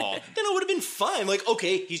and fall, then it would have been fine. Like,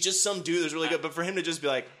 okay, he's just some dude that's really good, but for him to just be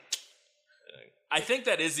like, I think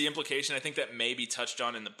that is the implication. I think that may be touched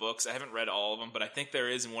on in the books. I haven't read all of them, but I think there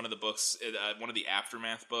is in one of the books, one of the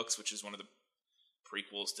Aftermath books, which is one of the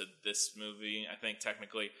prequels to this movie, I think,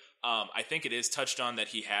 technically. I think it is touched on that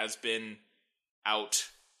he has been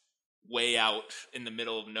way out in the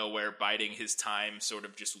middle of nowhere, biding his time, sort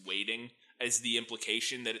of just waiting, as the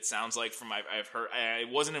implication that it sounds like from I've heard. It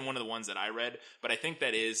wasn't in one of the ones that I read, but I think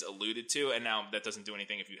that is alluded to, and now that doesn't do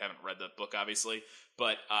anything if you haven't read the book, obviously.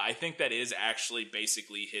 But I think that is actually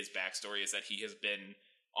basically his backstory, is that he has been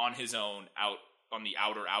on his own out on the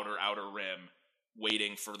outer rim,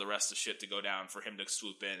 waiting for the rest of shit to go down for him to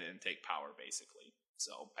swoop in and take power, basically.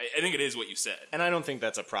 So I think it is what you said. And I don't think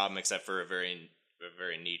that's a problem, except for a very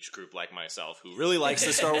niche group like myself who really likes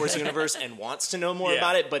the Star Wars universe and wants to know more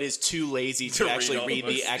about it, but is too lazy to actually read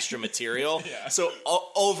the extra material. So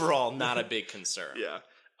overall, not a big concern. Yeah.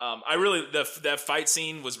 I really, that fight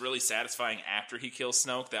scene was really satisfying after he kills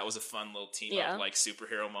Snoke. That was a fun little team up, like,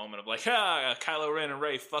 superhero moment of like, Kylo Ren and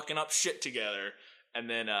Rey fucking up shit together. And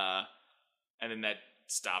then that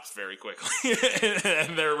stops very quickly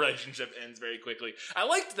and their relationship ends very quickly. I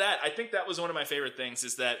liked that. I think that was one of my favorite things,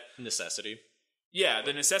 is that necessity. Yeah,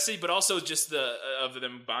 the necessity, but also just of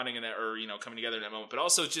them bonding in that, or coming together in that moment. But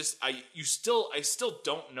also just I still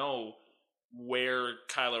don't know where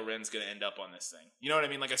Kylo Ren's going to end up on this thing. You know what I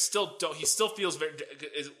mean? Like, I still don't. He still feels very.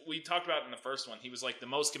 As we talked about in the first one, he was like the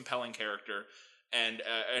most compelling character, and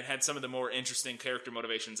had some of the more interesting character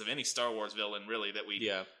motivations of any Star Wars villain, really, that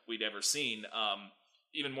we'd ever seen.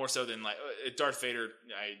 Even more so than like Darth Vader.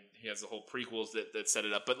 He has the whole prequels that set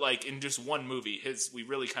it up, but like in just one movie, we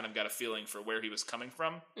really kind of got a feeling for where he was coming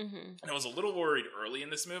from. Mm-hmm. And I was a little worried early in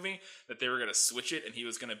this movie that they were going to switch it and he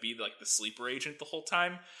was going to be like the sleeper agent the whole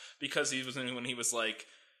time, because when he was like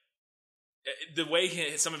the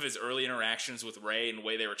way some of his early interactions with Rey and the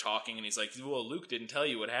way they were talking, and he's like, "Well, Luke didn't tell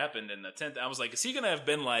you what happened in the 10th." I was like, is he going to have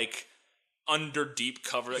been like under deep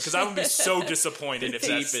cover? Because I would be so disappointed if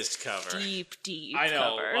that's deepest cover. Deep I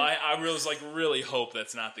know. Cover. I was like really hope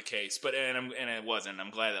that's not the case, but and it wasn't. I'm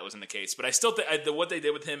glad that wasn't the case. But I still think what they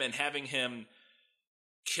did with him and having him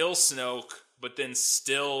kill Snoke, but then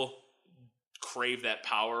still crave that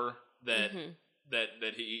power that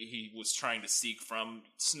that he was trying to seek from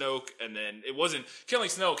Snoke, and then it wasn't killing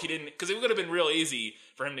Snoke. He didn't, because it would have been real easy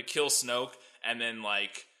for him to kill Snoke and then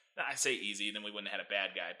like. I say easy, then we wouldn't have had a bad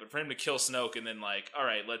guy. But for him to kill Snoke and then like, all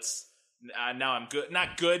right, let's now I'm good,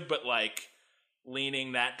 not good, but like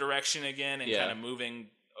leaning that direction again and kind of moving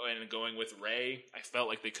and going with Rey. I felt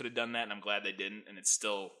like they could have done that, and I'm glad they didn't. And it's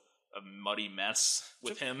still a muddy mess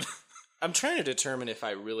with him. I'm trying to determine if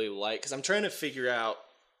I really like, because I'm trying to figure out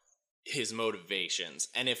his motivations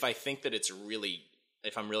and if I think that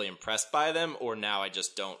if I'm really impressed by them, or now I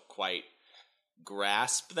just don't quite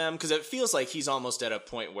grasp them, because it feels like he's almost at a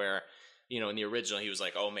point where, in the original he was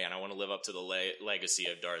like, oh man, I want to live up to the legacy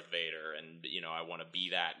of Darth Vader, and I want to be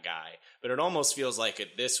that guy. But it almost feels like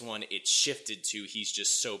at this one it shifted to he's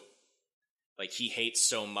just so like he hates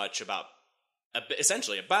so much about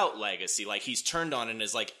essentially about legacy. Like he's turned on and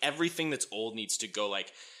is like, everything that's old needs to go.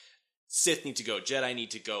 Like Sith need to go, Jedi need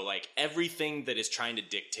to go, like everything that is trying to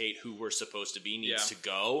dictate who we're supposed to be needs to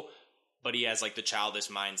go. But he has, like, the childish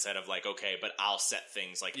mindset of, like, okay, but I'll set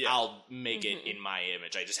things, like, I'll make it in my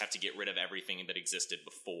image. I just have to get rid of everything that existed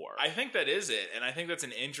before. I think that is it, and I think that's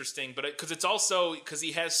an interesting, but because it's also, because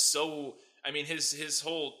he has his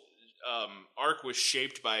whole arc was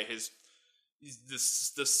shaped by his,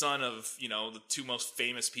 he's the son of, the two most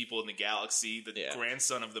famous people in the galaxy, the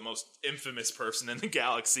grandson of the most infamous person in the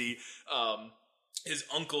galaxy. His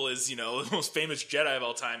uncle is, the most famous Jedi of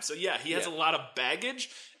all time. So yeah, he has a lot of baggage,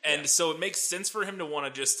 and so it makes sense for him to want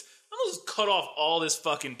to just almost cut off all this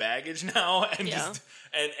fucking baggage now and just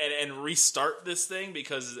and restart this thing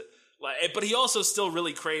because, but he also still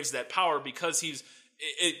really craves that power because he's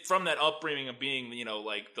from that upbringing of being,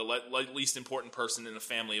 the least important person in the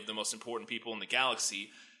family of the most important people in the galaxy.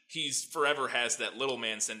 He's forever has that little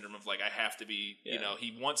man syndrome of I have to be,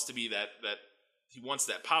 he wants to be that he wants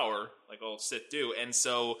that power, like all Sith do. And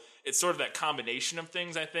so it's sort of that combination of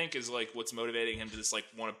things, I think, is what's motivating him to just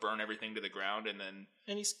want to burn everything to the ground. And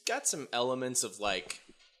he's got some elements of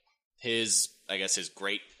his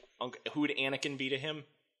great uncle. Who would Anakin be to him?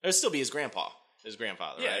 It would still be his grandfather, right? His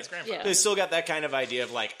grandfather. Yeah. They still got that kind of idea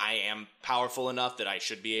of I am powerful enough that I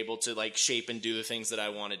should be able to shape and do the things that I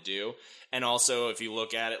want to do. And also, if you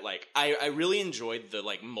look at it, I really enjoyed the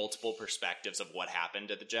multiple perspectives of what happened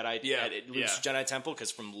at the Luke's Jedi Temple,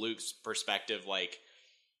 because from Luke's perspective,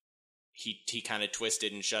 he kind of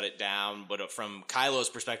twisted and shut it down. But from Kylo's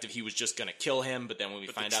perspective, he was just going to kill him. But then when we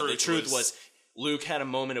find out the truth was Luke had a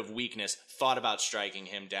moment of weakness, thought about striking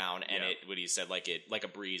him down, and what he said, like a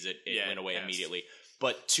breeze, it went away immediately.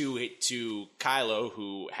 But to Kylo,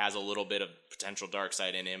 who has a little bit of potential dark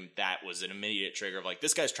side in him, that was an immediate trigger of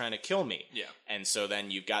this guy's trying to kill me. Yeah. And so then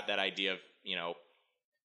you've got that idea of,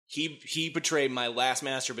 he betrayed my last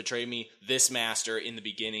master, betrayed me. This master in the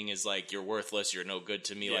beginning is you're worthless, you're no good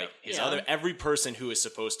to me. Yeah. Every person who is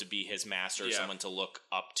supposed to be his master, someone to look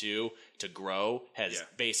up to grow, has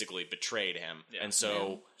basically betrayed him. Yeah. And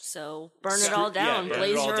so burn it all down,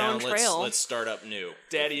 blaze your own trail. Let's start up new.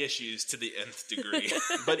 Daddy issues to the nth degree.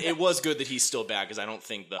 But it was good that he's still back, because I don't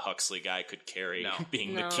think the Huxley guy could carry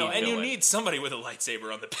being the key villain. And you need somebody with a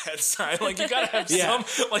lightsaber on the bad side. You gotta have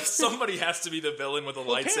somebody has to be the villain with a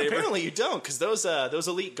lightsaber. Apparently you don't, because those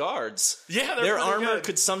elite guards, their armor good.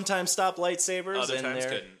 Could sometimes stop lightsabers,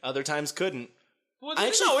 other times couldn't. Well,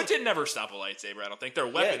 it did never stop a lightsaber. I don't think their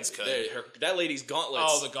weapons could. That lady's gauntlets.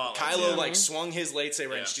 Oh, the gauntlets. Kylo swung his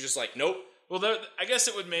lightsaber, and she just nope. Well, I guess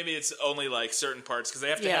it would. Maybe it's only certain parts, because they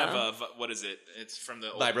have to have what is it? It's from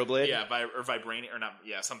the old, vibroblade. Yeah, or vibranium, or not?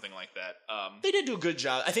 Yeah, something like that. They did do a good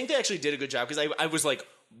job. I think they actually did a good job, because I was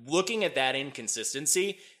looking at that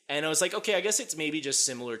inconsistency, and I was okay, I guess it's maybe just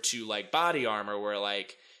similar to body armor, where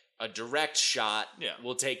a direct shot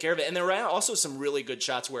will take care of it. And there were also some really good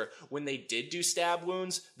shots where when they did do stab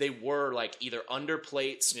wounds, they were either under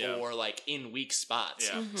plates or in weak spots.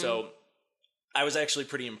 Yeah. Mm-hmm. So I was actually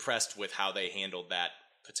pretty impressed with how they handled that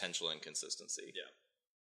potential inconsistency. Yeah.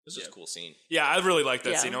 It was just a cool scene. Yeah, I really liked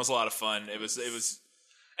that scene. It was a lot of fun. It was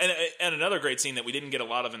and another great scene that we didn't get a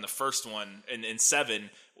lot of in the first one, in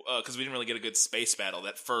 7, because we didn't really get a good space battle.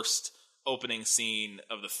 That first opening scene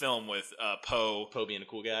of the film with Poe being a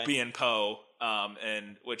cool guy, being Poe,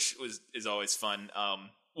 and which is always fun,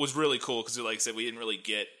 was really cool, because like I said, we didn't really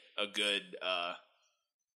get a good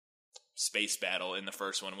space battle in the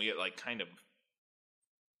first one. We get kind of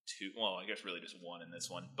two, well, I guess really just one in this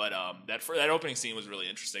one, but that opening scene was really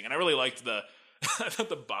interesting, and I really liked I thought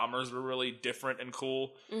the bombers were really different and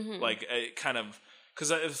cool. Mm-hmm. It kind of. Because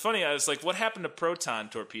it's funny, I was what happened to proton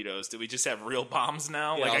torpedoes? Did we just have real bombs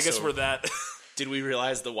now? Yeah, I guess we're that. Did we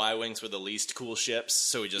realize the Y-Wings were the least cool ships,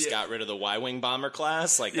 so we just got rid of the Y-Wing bomber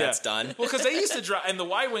class? That's done? Well, because they used to drop, and the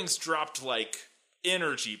Y-Wings dropped,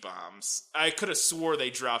 energy bombs. I could have swore they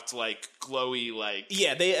dropped, glowy,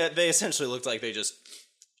 Yeah, they essentially looked like they just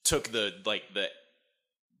took the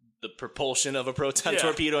propulsion of a proton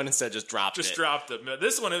torpedo and instead just dropped it. Just dropped them.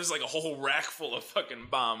 This one, it was a whole rack full of fucking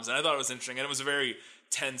bombs, and I thought it was interesting, and it was a very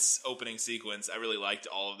tense opening sequence. I really liked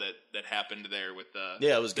all of that happened there with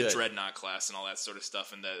it was the good. Dreadnought class and all that sort of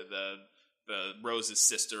stuff, and the Rose's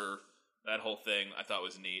sister, that whole thing I thought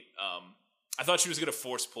was neat. I thought she was going to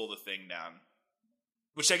force pull the thing down,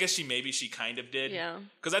 which I guess she kind of did. Yeah.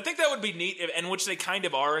 Because I think that would be neat, and which they kind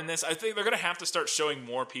of are in this. I think they're going to have to start showing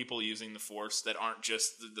more people using the Force that aren't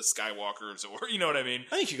just the Skywalkers, or you know what I mean?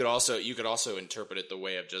 I think you could also interpret it the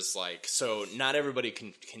way of just so not everybody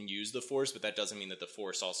can use the Force, but that doesn't mean that the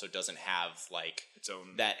Force also doesn't have its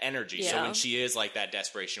own that energy. Yeah. So when she is that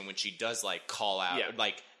desperation, when she does call out,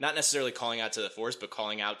 not necessarily calling out to the Force, but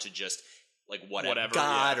calling out to just whatever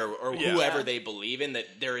God or whoever they believe in,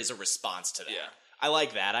 that there is a response to that. Yeah. I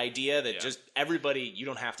like that idea that just everybody, you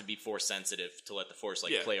don't have to be Force sensitive to let the Force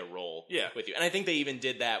play a role with you. And I think they even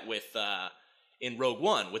did that with in Rogue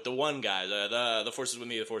One with the one guy, the Force is with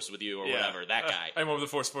me, the Force is with you, or whatever, that guy. I'm over the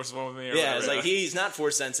Force is one with me. Or yeah, whatever. It's like he's not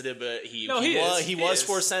Force sensitive, but he was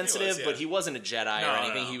Force sensitive, but he wasn't a Jedi or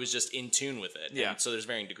anything. He was just in tune with it. Yeah. And so there's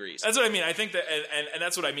varying degrees. That's what I mean. I think that, and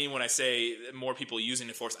that's what I mean when I say more people using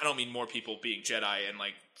the Force. I don't mean more people being Jedi and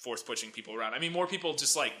like Force pushing people around. I mean more people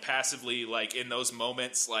just like passively, like in those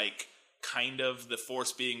moments, like kind of the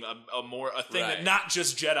Force being a thing that not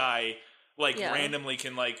just Jedi. Like randomly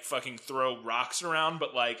can like fucking throw rocks around,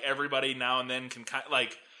 but like everybody now and then can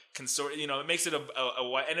can sort, it makes it a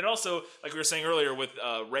and it also, like we were saying earlier with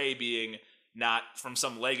Rey being not from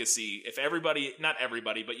some legacy. If everybody, not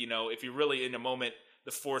everybody, but if you're really in a moment,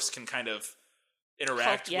 the Force can kind of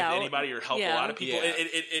interact with anybody or help a lot of people. Yeah.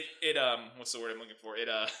 It what's the word I'm looking for? It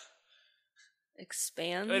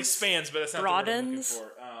expands. It expands, but that's not broadens. The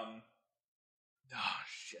word I'm looking for. Oh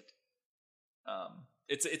shit.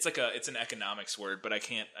 It's an economics word, but I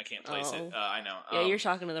can't place it. I know. Yeah, you're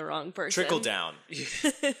talking to the wrong person. Trickle down.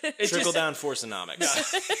 Trickle down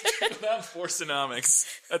Forceonomics. Trickle down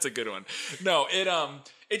Forceonomics. That's a good one. No,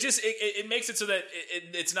 it makes it so that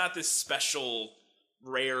it's not this special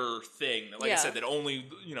rare thing. Like I said, that only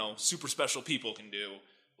super special people can do.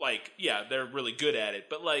 Like, yeah, they're really good at it,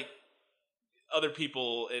 but like other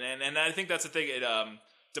people, and I think that's the thing. It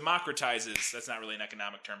democratizes, that's not really an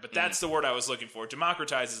economic term, but that's the word I was looking for.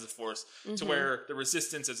 Democratizes the Force to where the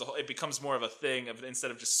Resistance as a whole, it becomes more of a thing of,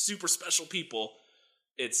 instead of just super special people,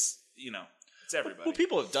 it's it's everybody. Well,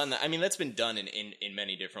 people have done that. I mean, that's been done in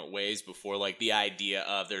many different ways before. Like the idea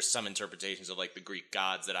of, there's some interpretations of like the Greek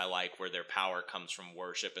gods that I like, where their power comes from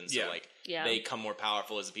worship, and so they become more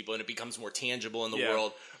powerful as a people, and it becomes more tangible in the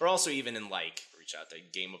world. Or also even in like, reach out to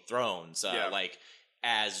Game of Thrones, like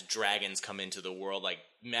as dragons come into the world, like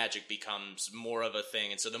magic becomes more of a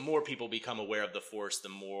thing, and so the more people become aware of the Force, the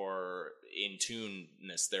more in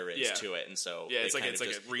tuneness there is to it, and so it's like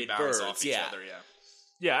it rebounds off each other.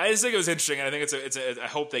 Yeah, I just think it was interesting, and I think I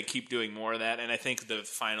hope they keep doing more of that, and I think the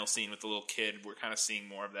final scene with the little kid, we're kind of seeing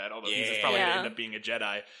more of that, although he's probably going to end up being a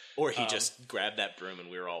Jedi. Or he just grabbed that broom and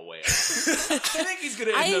we were all way up. I think he's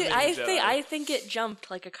going to end up being a Jedi. I think it jumped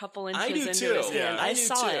like a couple inches into his hand. I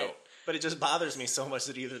saw it. But it just bothers me so much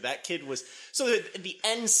that either that kid was... So the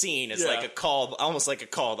end scene is like a call, almost like a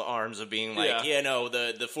call to arms of being like,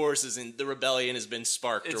 the Force is in... The rebellion has been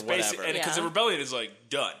sparked or whatever. Because the rebellion is like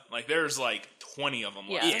done. Like there's like 20 of them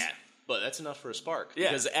left. Yeah. But that's enough for a spark. Yeah.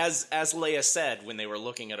 Because as Leia said when they were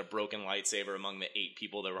looking at a broken lightsaber among the 8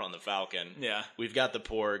 people that were on the Falcon, we've got the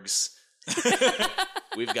Porgs...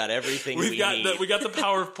 we've got everything we need. We got the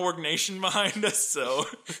power of Porg Nation behind us, so...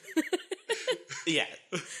 Yeah,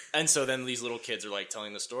 and so then these little kids are like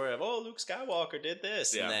telling the story of, Luke Skywalker did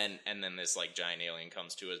this, and then this like giant alien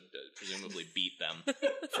comes to presumably beat them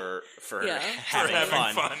for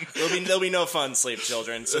having fun. There'll be no fun, slave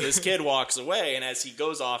children. So this kid walks away, and as he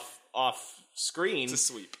goes off screen to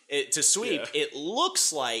sweep, it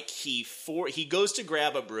looks like he goes to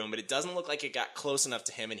grab a broom, but it doesn't look like it got close enough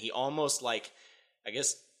to him, and he almost like, I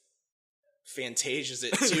guess, fantasias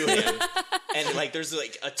it to him. And like there's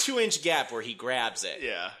like a 2-inch gap where he grabs it.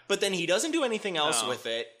 Yeah. But then he doesn't do anything else with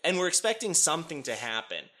it, and we're expecting something to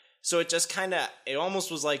happen. So it just it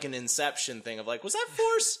almost was like an Inception thing of like, was that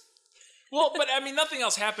Force? Well, but I mean, nothing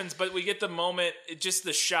else happens, but we get the moment, just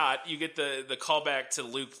the shot, you get the callback to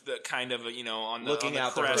Luke, the kind of, on the, looking on the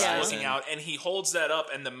out crest, looking out, and he holds that up,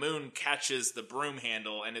 and the moon catches the broom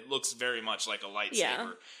handle, and it looks very much like a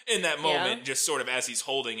lightsaber in that moment, just sort of as he's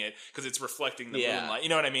holding it, because it's reflecting the moonlight. You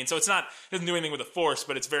know what I mean? So it doesn't do anything with the Force,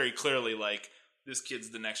 but it's very clearly like, this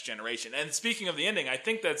kid's the next generation. And speaking of the ending, I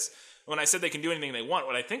think that's, when I said they can do anything they want,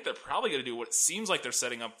 what I think they're probably going to do, what it seems like they're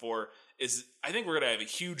setting up for, is I think we're going to have a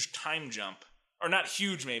huge time jump, or not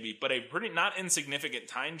huge maybe, but a pretty not insignificant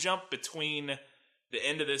time jump between the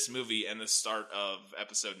end of this movie and the start of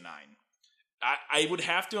Episode 9. I would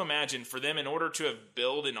have to imagine for them, in order to have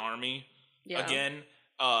built an army again,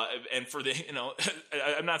 and for the,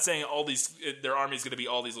 I'm not saying their army is going to be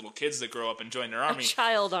all these little kids that grow up and join their army. A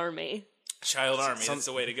child army. That's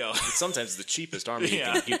the way to go. It's sometimes the cheapest army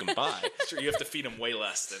you can buy. Sure, you have to feed them way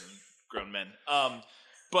less than grown men.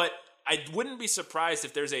 But I wouldn't be surprised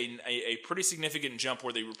if there's a pretty significant jump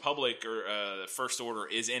where the Republic or the First Order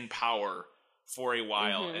is in power for a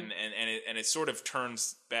while, and it sort of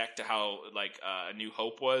turns back to how like A New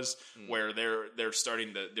Hope was, where they're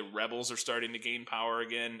starting the rebels are starting to gain power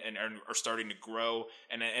again and are starting to grow,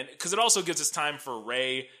 and because it also gives us time for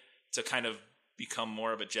Rey to kind of become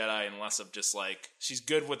more of a Jedi and less of just like, she's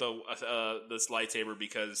good with this lightsaber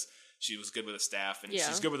because she was good with a staff, and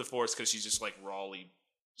she's good with the Force because she's just like rawly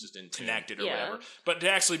just connected or whatever. But to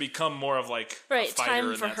actually become more of like a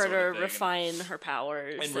fighter time for her to refine her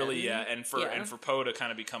powers. And really, and for Poe to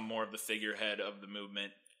kind of become more of the figurehead of the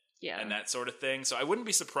movement. Yeah. And that sort of thing. So I wouldn't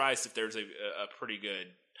be surprised if there's a pretty good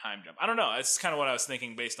time jump. I don't know. It's kind of what I was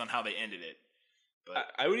thinking based on how they ended it. But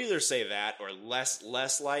I would either say that or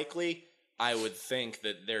less likely, I would think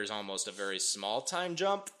that there's almost a very small time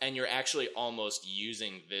jump and you're actually almost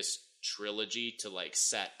using this trilogy to like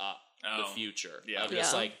set up the future. Yeah.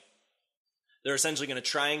 Just like they're essentially going to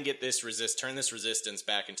try and get this turn this resistance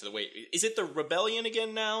back into the way. Is it the rebellion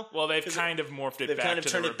again now? Well, they've kind of morphed it back to the rebellion. They've kind of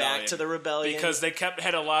turned it back to the rebellion. Because they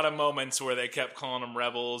had a lot of moments where they kept calling them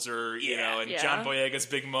rebels or, you know, and John Boyega's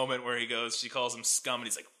big moment where she calls them scum and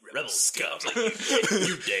he's like, rebel scum.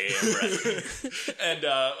 You damn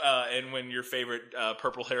right. And when your favorite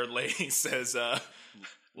purple-haired lady says,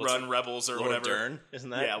 run rebels or Lord whatever. Dern,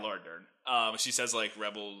 isn't that? Yeah, Lord Dern. She says like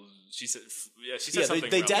rebels. She says something.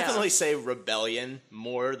 They definitely say rebellion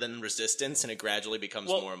more than resistance, and it gradually becomes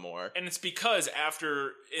more and more. And it's because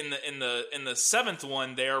after in the seventh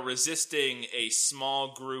one, they are resisting a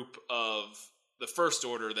small group of the First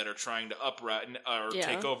Order that are trying to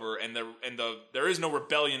take over, and there is no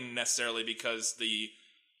rebellion necessarily because the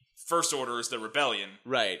First Order is the rebellion.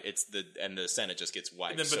 Right. And the Senate just gets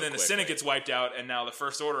wiped. But then the Senate gets wiped out, and now the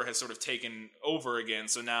First Order has sort of taken over again.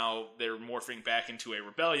 So now they're morphing back into a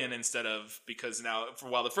rebellion because now,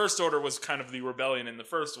 while the First Order was kind of the rebellion in the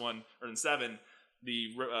first one, or in 7,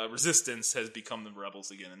 the Resistance has become the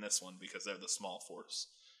rebels again in this one because they're the small force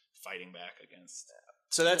fighting back against.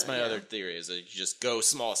 So that's my other theory, is that you just go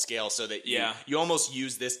small scale so that you almost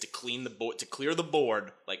use this to clear the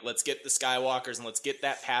board. Like, let's get the Skywalkers and let's get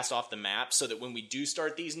that passed off the map so that when we do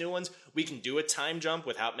start these new ones, we can do a time jump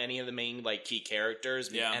without many of the main like key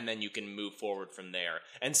characters, and then you can move forward from there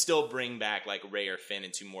and still bring back like Rey or Finn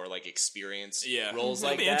into more like experience roles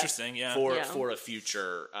like that. That'd be interesting, for a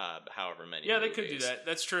future however many. Yeah, movies. They could do that.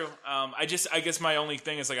 That's true. I guess my only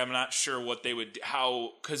thing is like I'm not sure what they would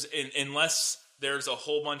because unless there's a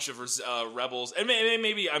whole bunch of rebels, and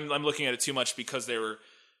maybe I'm looking at it too much because they were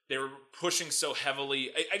pushing so heavily.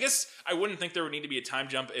 I guess I wouldn't think there would need to be a time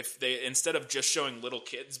jump if they, instead of just showing little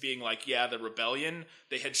kids being like, the rebellion,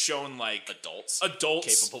 they had shown like adults,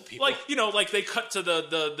 capable people. Like, like they cut to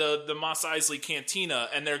the Mos Eisley Cantina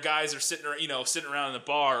and their guys are sitting around in the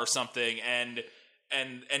bar or something, and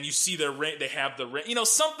you see they have the ring,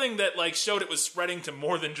 something that like showed it was spreading to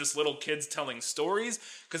more than just little kids telling stories,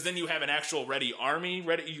 because then you have an actual ready army,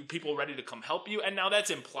 people ready to come help you, and now that's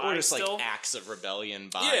implied. Or just still. Like acts of rebellion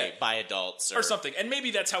by adults or something, and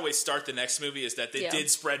maybe that's how we start the next movie, is that they did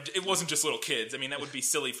spread. It wasn't just little kids. I mean, that would be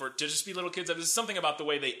silly to just be little kids. There's something about the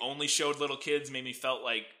way they only showed little kids made me felt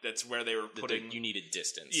like that's where they were putting. You needed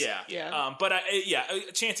distance. Yeah. But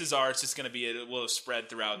chances are it's just going to be it will have spread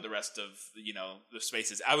throughout the rest of the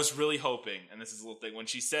spaces. I was really hoping, and this is a little thing, when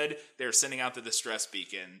she said they were sending out the distress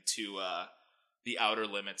beacon to the outer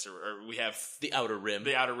limits, or we have the outer rim.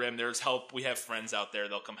 The outer rim. There's help. We have friends out there.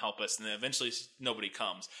 They'll come help us, and then eventually nobody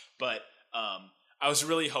comes. But I was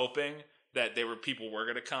really hoping that people were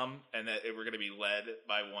going to come, and that it were going to be led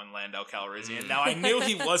by one Lando Calrissian. Now, I knew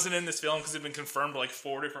he wasn't in this film because it had been confirmed like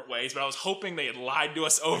 4 different ways, but I was hoping they had lied to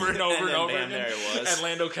us over and over and over again. There it was. And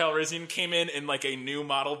Lando Calrissian came in like a new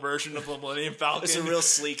model version of the Millennium Falcon. It's a real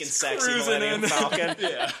sleek and sexy Millennium Falcon.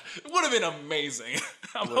 Yeah. It would have been amazing.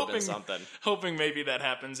 I'm hoping maybe that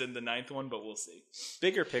happens in the 9th one, but we'll see.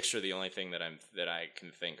 Bigger picture, the only thing that I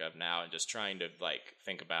can think of now, and just trying to like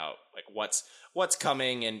think about like what's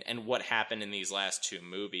coming and what happened in these last 2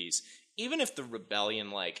 movies. Even if the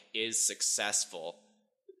rebellion like is successful,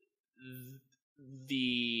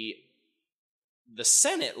 the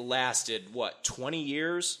Senate lasted 20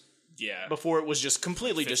 years? Yeah. Before it was just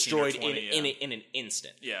completely destroyed 20, in an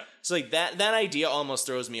instant. Yeah. So like that idea almost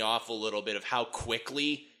throws me off a little bit of how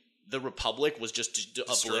quickly the Republic was just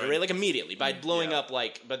obliterated, like immediately by blowing up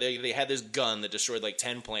but they had this gun that destroyed like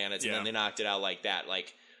 10 planets and then they knocked it out like that.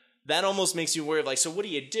 Like that almost makes you worry of like, so what do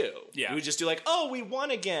you do? Yeah. You would just do like, oh, we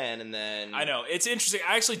won again, and then I know it's interesting.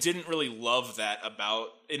 I actually didn't really love that about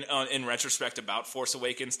in retrospect about Force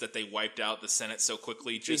Awakens, that they wiped out the Senate so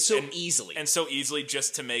quickly, easily,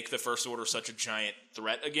 just to make the First Order such a giant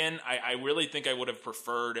threat again. I really think I would have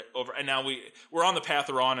preferred over. And now we're on the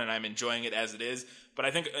path we're on, and I'm enjoying it as it is. But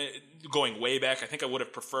I think going way back, I think I would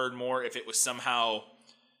have preferred more if it was somehow.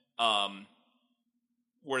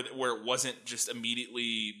 Where it wasn't just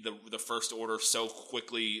immediately the First Order so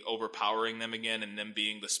quickly overpowering them again, and them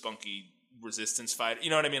being the spunky resistance fighter.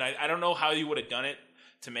 You know what I mean? I don't know how you would have done it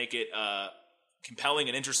to make it compelling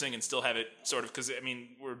and interesting and still have it sort of, because I mean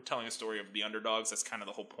we're telling a story of the underdogs, that's kind of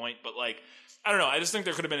the whole point, but like I don't know, I just think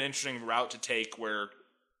there could have been an interesting route to take where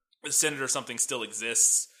the Senate or something still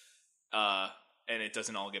exists and it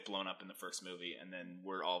doesn't all get blown up in the first movie and then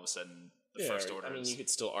we're all of a sudden the First Order. I mean, you could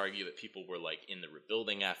still argue that people were like in the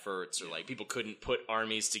rebuilding efforts or like people couldn't put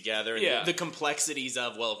armies together and the complexities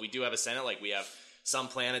of, well, if we do have a Senate, like we have some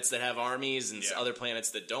planets that have armies and other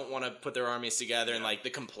planets that don't want to put their armies together and like the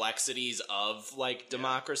complexities of like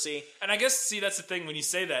democracy. And I guess, see, that's the thing when you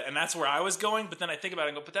say that, and that's where I was going, but then I think about it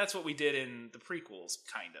and go, but that's what we did in the prequels,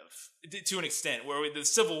 kind of, to an extent, where the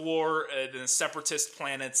Civil War, the separatist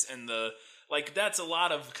planets, and the, like, that's a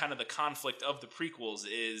lot of kind of the conflict of the prequels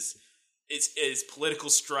is political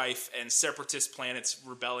strife and separatist planets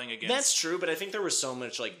rebelling against. That's true, but I think there was so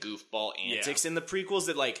much like goofball antics in the prequels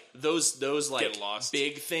that like those like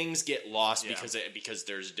big things get lost because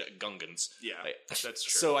there's Gungans. Yeah, that's true.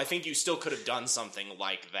 So I think you still could have done something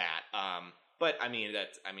like that. But I mean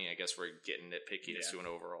I guess we're getting nitpicky as to an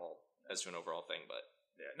overall thing, but.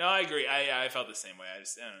 Yeah. No, I agree. I felt the same way. I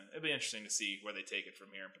don't know, it'd be interesting to see where they take it from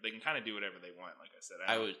here. But they can kind of do whatever they want, like I said.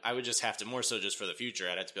 I would just have to, more so just for the future,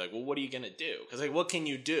 I'd have to be like, well, what are you going to do? Because, like, what can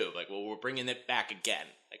you do? Like, well, we're bringing it back again.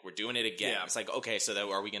 Like, we're doing it again. Yeah. It's like, okay, so that,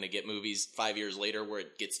 are we going to get movies 5 years later where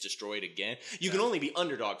it gets destroyed again? You can only be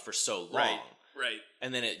underdog for so long. Right.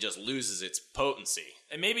 And then it just loses its potency.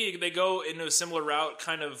 And maybe they go into a similar route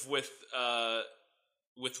kind of with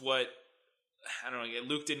what... I don't know,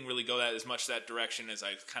 Luke didn't really go as much that direction as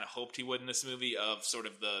I kind of hoped he would in this movie, of sort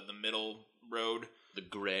of the middle road. The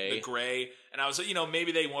gray. And I was,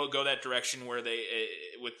 maybe they won't go that direction where they,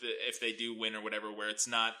 if they do win or whatever, where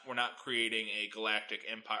we're not creating a galactic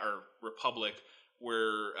empire or republic,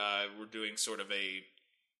 where we're doing sort of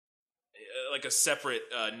like a separate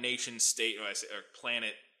nation state, or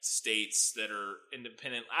planet states that are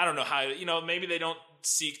independent. I don't know how, maybe they don't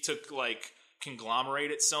seek to like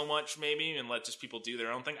conglomerate it so much, maybe, and let just people do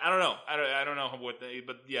their own thing. I don't know. I don't know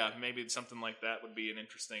but yeah, maybe something like that would be an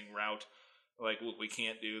interesting route. Like, look, we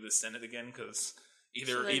can't do the Senate again because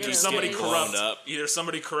either somebody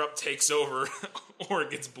corrupt takes over, or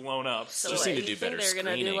it gets blown up. So just need to do better. They're going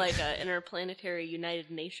to do like an interplanetary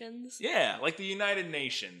United Nations. Yeah, like the United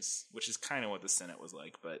Nations, which is kind of what the Senate was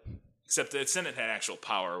like, but. Except the Senate had actual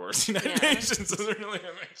power, whereas the United Nations doesn't really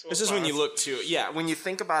have actual power. It's just when you look when you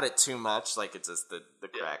think about it too much, like it's just the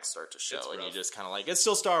cracks start to show, and you just kind of like, it's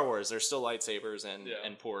still Star Wars. There's still lightsabers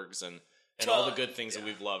and porgs and all the good things that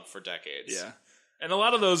we've loved for decades. Yeah, and a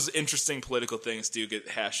lot of those interesting political things do get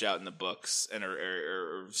hashed out in the books, and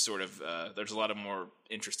are sort of there's a lot of more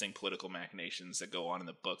interesting political machinations that go on in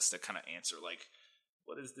the books that kind of answer like,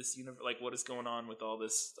 what is this universe? Like, what is going on with all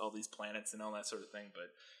these planets and all that sort of thing,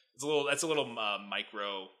 but. That's a little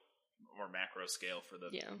micro or macro scale for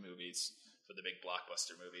the movies, for the big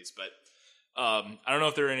blockbuster movies. But I don't know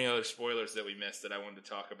if there are any other spoilers that we missed that I wanted to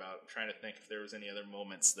talk about. I'm trying to think if there was any other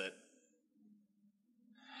moments that...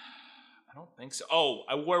 I don't think so. Oh,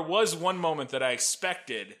 there was one moment that I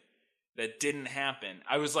expected that didn't happen.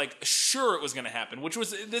 I was like sure it was going to happen, which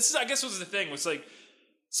was... I guess was the thing. Was like...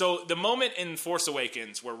 So the moment in Force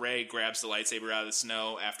Awakens where Rey grabs the lightsaber out of the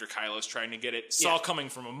snow after Kylo's trying to get it, saw coming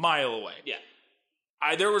from a mile away. Yeah.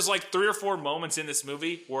 There was like 3 or 4 moments in this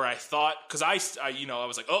movie where I thought, because I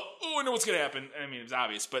was like, oh, I know what's going to happen. I mean, it's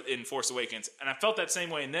obvious, but in Force Awakens. And I felt that same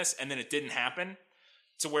way in this, and then it didn't happen.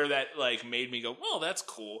 To where that like made me go, well, that's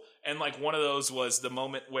cool. And like one of those was the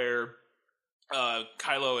moment where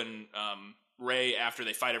Kylo and Rey, after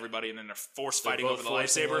they fight everybody and then they're force fighting over the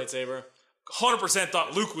lightsaber. 100%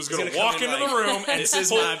 thought Luke was going to walk into the room and this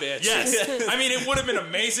is my bitch. Yes. I mean, it would have been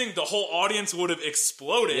amazing. The whole audience would have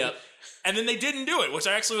exploded. Yep. And then they didn't do it, which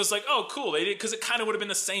I actually was like, oh, cool. They did, because it kind of would have been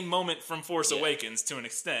the same moment from Force Awakens to an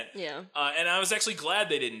extent. Yeah. And I was actually glad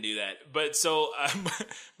they didn't do that. But so,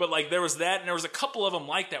 but like there was that, and there was a couple of them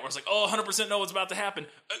like that where it's like, oh, 100% know what's about to happen.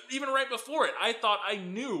 Even right before it, I thought I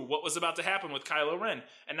knew what was about to happen with Kylo Ren.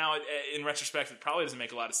 And now, in retrospect, it probably doesn't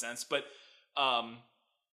make a lot of sense. But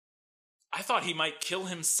I thought he might kill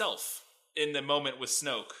himself in the moment with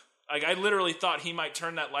Snoke. Like, I literally thought he might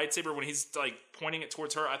turn that lightsaber when he's, like, pointing it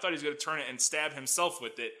towards her. I thought he was going to turn it and stab himself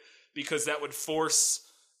with it because that would force,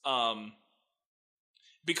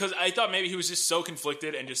 because I thought maybe he was just so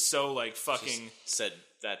conflicted and just so, like, fucking... Just said,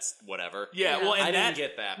 that's whatever. Yeah, well, and I didn't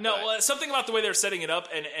get that. No, well, something about the way they're setting it up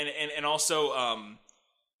and also,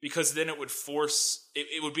 because then it would force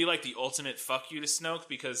it would be like the ultimate fuck you to Snoke,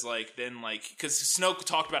 because because Snoke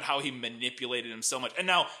talked about how he manipulated him so much, and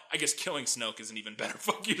now I guess killing Snoke is an even better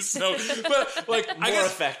fuck you to Snoke, but like more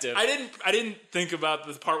effective. I didn't think about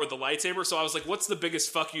the part with the lightsaber, so I was like, what's the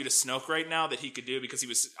biggest fuck you to Snoke right now that he could do, because he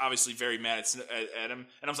was obviously very mad at him, and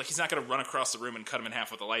I was like, he's not going to run across the room and cut him in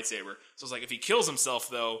half with a lightsaber. So I was like, if he kills himself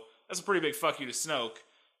though, that's a pretty big fuck you to Snoke,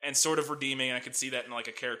 and sort of redeeming, and I could see that in like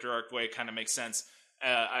a character arc way. It kind of makes sense.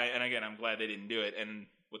 And again, I'm glad they didn't do it, and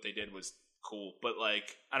what they did was cool. But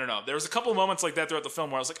like, I don't know, there was a couple moments like that throughout the film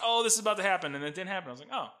where I was like, oh, this is about to happen, and it didn't happen. I was like,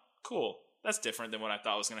 oh, cool, that's different than what I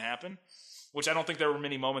thought was going to happen. Which I don't think there were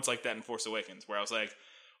many moments like that in Force Awakens where I was like,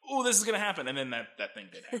 oh, this is going to happen, and then that thing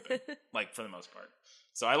did happen, like for the most part.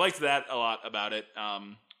 So I liked that a lot about it.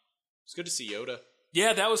 It's good to see Yoda.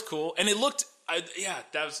 Yeah, that was cool, and it looked.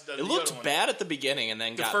 It looked bad at the beginning and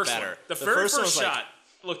then got better. The first shot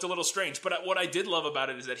looked a little strange, but what I did love about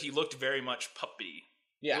it is that he looked very much puppety.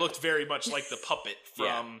 Yeah, he looked very much like the puppet from.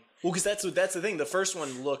 Yeah. Well, because that's the thing. The first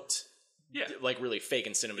one looked like really fake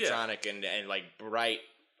and cinematronic and like bright.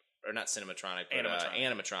 Or not cinematronic, but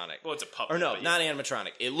animatronic. Well, it's a puppet. Or no, not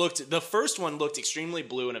animatronic. The first one looked extremely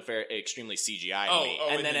blue and extremely CGI to me.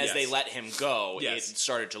 And then as they let him go, it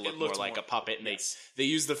started to look more like a puppet. And they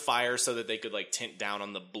used the fire so that they could like tint down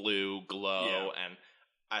on the blue glow. And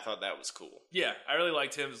I thought that was cool. Yeah, I really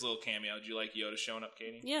liked his little cameo. Did you like Yoda showing up,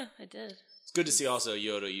 Katie? Yeah, I did. It's good to see also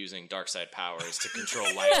Yoda using dark side powers to control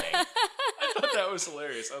lightning. I thought that was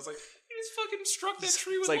hilarious. I was like, he just fucking struck that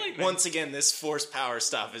tree with lightning. Once again, this force power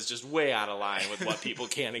stuff is just way out of line with what people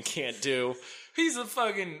can and can't do. He's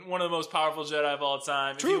one of the most powerful Jedi of all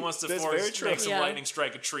time. True. If he wants to make some lightning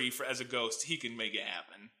strike a tree as a ghost, he can make it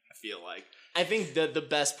happen, I feel like. I think the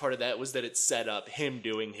best part of that was that it set up him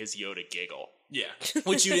doing his Yoda giggle. Yeah.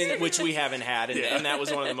 Which we haven't had, and that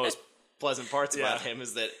was one of the most pleasant parts about him,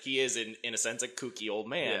 is that he is in a sense a kooky old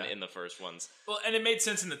man in the first ones. Well, and it made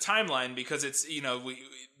sense in the timeline because it's the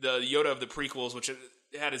Yoda of the prequels, which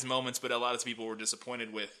had his moments, but a lot of people were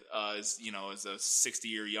disappointed with is a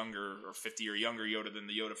 60-year younger or 50-year younger Yoda than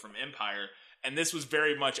the Yoda from Empire, and this was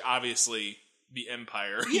very much obviously the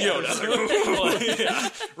Empire Yoda.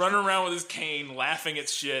 Running around with his cane, laughing at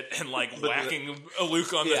shit, and like whacking a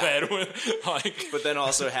Luke on the head with But then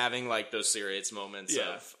also having like those serious moments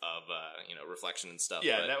of reflection and stuff.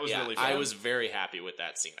 Yeah, that was really fun. I was very happy with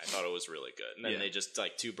that scene. I thought it was really good. And then they just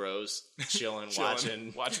like two bros chilling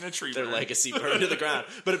watching a tree their burn. legacy burn to the ground.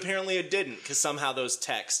 But apparently it didn't, because somehow those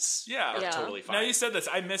texts are totally fine. Now you said this.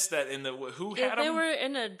 I missed that in the who had them? They were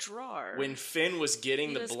in a drawer. When Finn was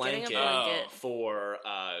getting the blanket for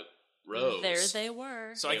Rose. There they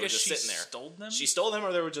were. So I guess she stole them? She stole them,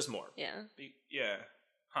 or there were just more? Yeah. Yeah.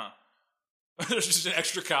 Huh. There's just an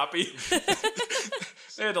extra copy.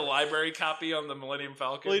 They had the library copy on the Millennium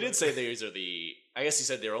Falcon. Well, he did say these are I guess he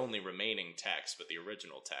said they're only remaining text, but the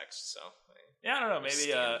original text, so. Yeah, I don't know.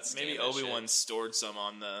 Maybe Obi-Wan stored some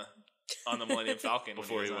on the Millennium Falcon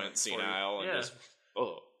before he went senile.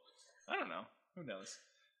 I don't know. Who knows?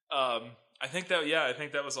 I think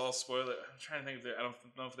that was all spoiler. I'm trying to think I don't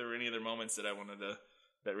know if there were any other moments that I wanted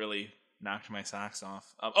that really knocked my socks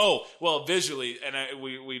off. Visually, and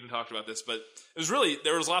we even talked about this, but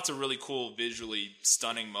there was lots of really cool, visually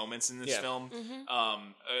stunning moments in this film. Mm-hmm.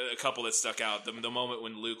 A couple that stuck out. The moment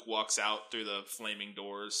when Luke walks out through the flaming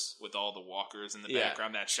doors with all the walkers in the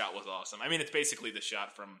background, that shot was awesome. I mean, it's basically the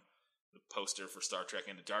shot from the poster for Star Trek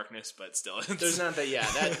Into Darkness, but still, there's not that. Yeah,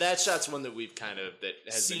 that shot's one that we've kind of that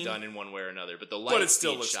has been done in one way or another. But the light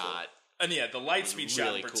speed shot, cool. And the light speed shot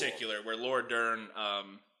really in particular, where Laura Dern,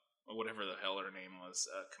 whatever the hell her name was,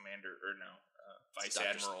 Vice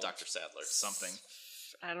Admiral Dr. Sadler, something.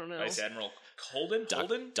 I don't know. Vice Admiral Holden,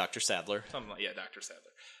 Dr. Sadler, something like Dr.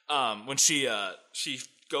 Sadler. When she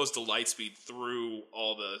goes to light speed through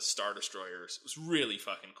all the Star Destroyers, it was really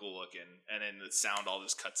fucking cool looking, and then the sound all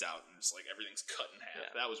just cuts out and just like everything's cut in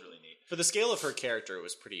half. That was really neat. For the scale of her character, it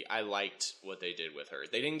was pretty. I liked what they did with her.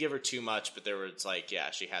 They didn't give her too much, but there was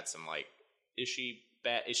she had some is she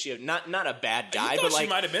bad? Is she not a bad guy? But she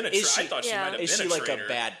might have been a traitor. I thought she might have been a traitor. Is she like a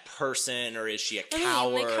bad person, or is she a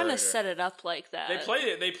coward? They kind of set it up like that.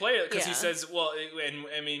 They play it because he says, well, and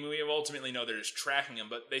I mean, we ultimately know they're just tracking him,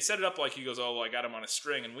 but they set it up like he goes, oh, well, I got him on a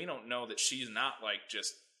string, and we don't know that she's not like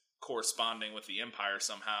just corresponding with the Empire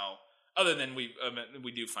somehow. Other than we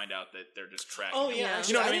do find out that they're just tracking. Oh yeah,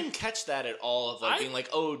 actually, I didn't catch that at all. Of being like,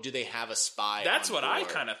 oh, do they have a spy? That's what I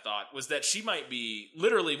kind of thought, was that she might be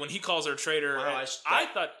literally when he calls her a traitor. Wow,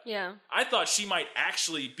 I thought she might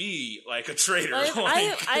actually be like a traitor.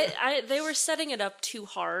 They were setting it up too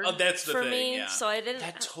hard. Oh, that's the for thing, me, yeah. so I didn't.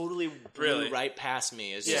 That totally blew right past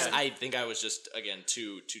me. It's just, I think I was just again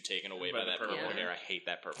too taken away by that purple hair. I hate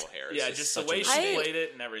that purple hair. It's just the way she played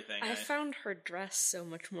it and everything. I found her dress so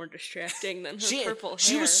much more distracting than her purple hair.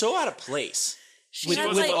 She was so out of place. With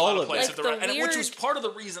all of it. Which was part of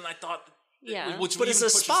the reason I thought... But as a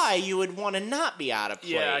spy, you would want to not be out of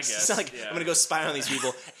place. Yeah, I guess. It's not like, I'm going to go spy on these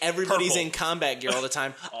people. Everybody's in combat gear all the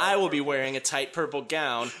time. I will be wearing a tight purple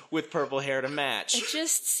gown with purple hair to match. It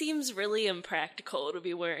just seems really impractical to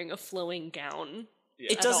be wearing a flowing gown.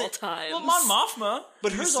 It doesn't. Times. Well, Mon Mothma,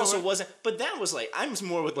 but hers also wasn't. But that was like, I'm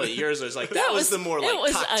more with like yours. It was like that was the more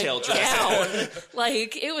like cocktail dress.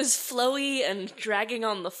 Like it was flowy and dragging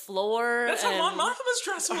on the floor. That's how Mon Mothma's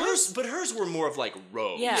dress was. But hers were more of like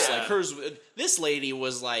robes. Yeah. Like hers. This lady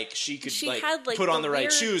was like she had, like, put on the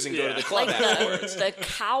right shoes and go to the club afterwards. The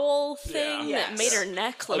cowl thing that made her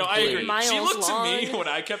neck look miles she looked long. To me, what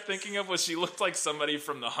I kept thinking of was she looked like somebody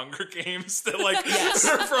from the Hunger Games that like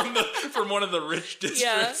from one of the rich districts.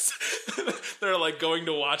 Yeah. They're like going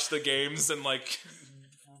to watch the games and like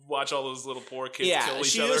watch all those little poor kids kill each other. Yeah,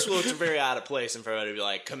 she just looked very out of place and for her to be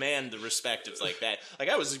like command the respect of like that. Like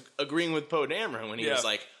I was agreeing with Poe Dameron when he was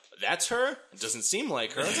like, that's her? It doesn't seem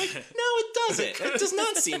like her. I was like, no, it doesn't. It does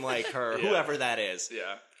not seem like her, whoever that is.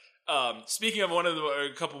 Yeah. Speaking of a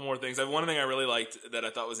couple more things, one thing I really liked that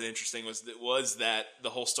I thought was interesting was that the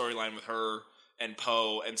whole storyline with her and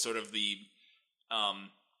Poe and sort of the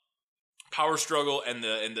power struggle and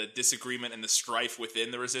the disagreement and the strife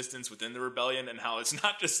within the resistance, within the rebellion, and how it's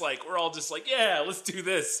not just like we're all just like, yeah, let's do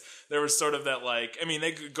this. There was sort of that like, I mean,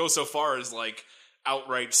 they could go so far as like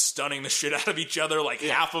outright stunning the shit out of each other. Like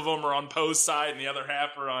half of them are on Poe's side and the other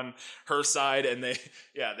half are on her side, and they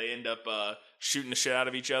end up shooting the shit out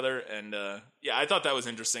of each other. And I thought that was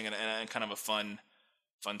interesting and kind of a fun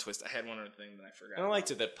twist. I had one other thing that I forgot. I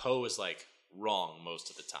liked it that Poe was like wrong most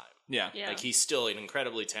of the time. Yeah. Like he's still an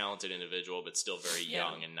incredibly talented individual, but still very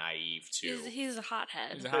young and naive too. He's a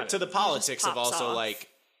hothead. To the politics of also like,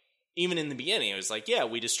 even in the beginning, it was like, yeah,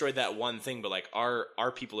 we destroyed that one thing, but like our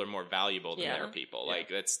people are more valuable than their people. Yeah.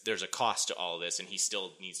 Like there's a cost to all of this, and he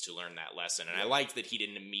still needs to learn that lesson. And I liked that he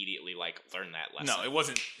didn't immediately like learn that lesson. No, it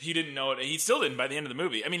wasn't. He didn't know it. He still didn't by the end of the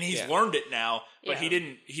movie. I mean, he's learned it now, but he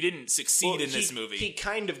didn't succeed in this movie. He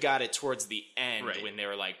kind of got it towards the end when they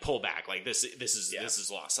were like, pull back, like this is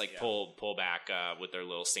lost. Like pull back with their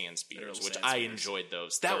little sand speeders, which I enjoyed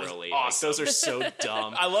those thoroughly. Was awesome. Like, those are so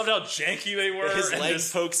dumb. I loved how janky they were. His legs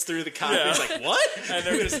pokes through the cockpit. He's like, what? And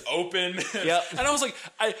they're just open. Yep. And I was like,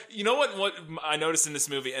 you know what I noticed in this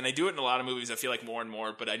movie, and they do it in a lot of movies, I feel like more and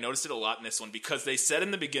more, but I noticed it a lot in this one because they said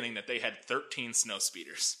in the beginning that they had 13 snow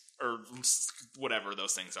speeders, or whatever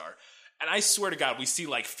those things are. And I swear to God, we see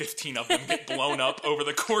like 15 of them get blown up over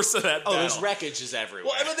the course of that battle. There's wreckage everywhere.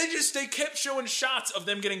 Well, I mean, they kept showing shots of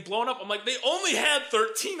them getting blown up. I'm like, they only had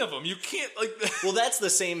 13 of them. You can't like. Well, that's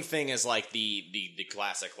the same thing as like the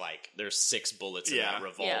classic like there's 6 bullets in that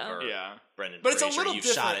revolver. Yeah, Brendan. But Fraser, it's a little you've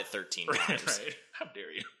different. shot it 13 times. Right. How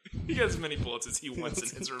dare you? He has as many bullets as he wants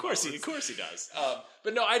in his revolver. Of course he does.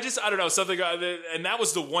 But no, I don't know, something, and that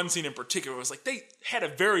was the one scene in particular. It was like they had a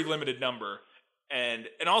very limited number. And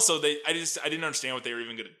also, I didn't understand what they were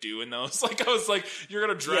even going to do in those. Like, I was like, you're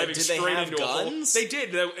going to driving straight into guns? A hole. They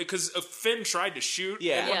did, because Finn tried to shoot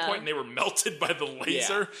at one point, and they were melted by the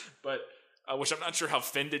laser. But, which I'm not sure how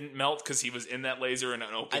Finn didn't melt, because he was in that laser in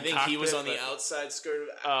an open I think cockpit, he was on the outside skirt.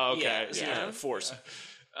 Oh, okay. Yeah. Force.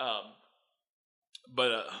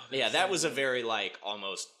 That was a very, like,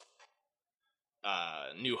 almost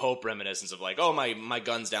New Hope reminiscence of, like, oh, my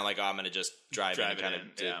gun's down, like, oh, I'm going to just drive in and kind of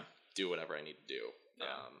do whatever I need to do. I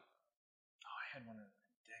had one.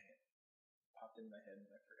 Dang it! Popped in my head and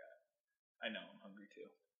I forgot. I know, I'm hungry too.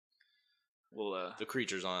 Well, the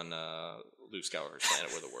creatures on Luke Skywalker's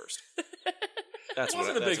planet were the worst. I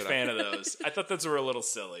wasn't a big fan of those. I thought those were a little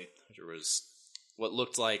silly. There was what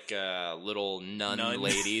looked like little nun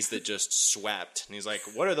ladies that just swept, and he's like,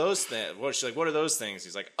 "What are those things?" She's like, "What are those things?"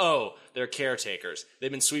 He's like, "Oh, they're caretakers. They've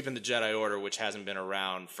been sweeping the Jedi Order, which hasn't been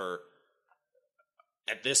around for."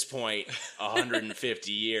 At this point,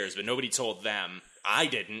 150 years, but nobody told them. I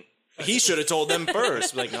didn't. He should have told them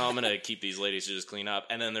first. Like, no, I'm going to keep these ladies to just clean up.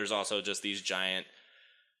 And then there's also just these giant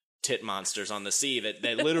tit monsters on the sea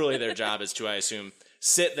that literally their job is to, I assume,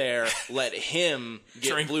 sit there, let him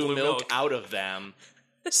get blue milk out of them,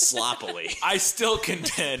 sloppily. I still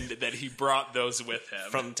contend that he brought those with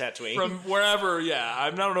him. From Tatooine? From wherever, yeah.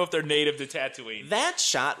 I don't know if they're native to Tatooine. That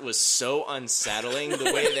shot was so unsettling,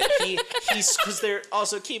 the way that he's, because they're,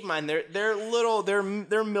 also keep in mind,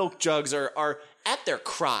 their milk jugs are at their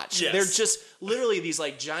crotch. Yes. They're just literally these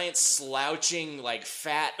like giant slouching like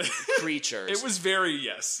fat creatures. It was very,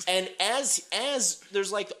 yes. And as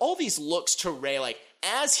there's like all these looks to Rey, like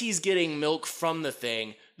as he's getting milk from the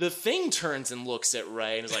thing turns and looks at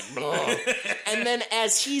Rey and is like, "Bleh." And then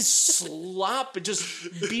as he's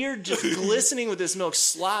beard just glistening with this milk,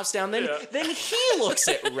 slops down, then he looks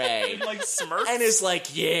at Rey like smirks and is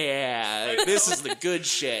like, yeah, this is the good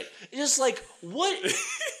shit. Just like, what?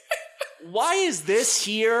 Why is this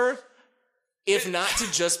here? If not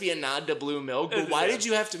to just be a nod to blue milk, but why did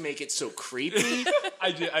you have to make it so creepy?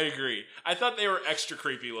 I agree. I thought they were extra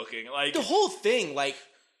creepy looking. Like the whole thing, like,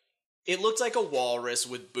 it looked like a walrus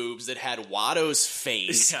with boobs that had Watto's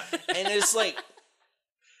face. Yeah. And it's like...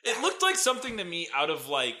 It looked like something to me out of,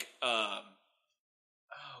 like,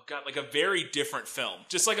 like a very different film.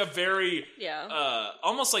 Just like a very...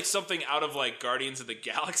 almost like something out of, like, Guardians of the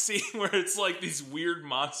Galaxy, where it's, like, these weird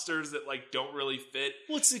monsters that, like, don't really fit.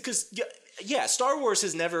 Well, it's because... Yeah, Star Wars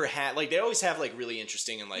has never had... Like, they always have, like, really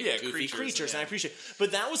interesting and, like, goofy creatures, and I appreciate it.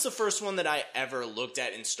 But that was the first one that I ever looked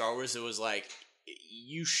at in Star Wars. It was like...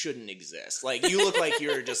 You shouldn't exist. Like, you look like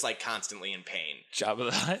you're just, like, constantly in pain. Jabba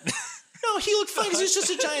the Hutt? No, he looked fine because he's just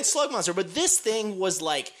a giant slug monster. But this thing was,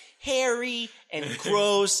 like, hairy and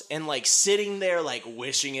gross and, like, sitting there, like,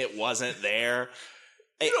 wishing it wasn't there.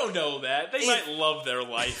 You don't know that. They might love their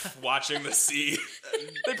life watching the sea.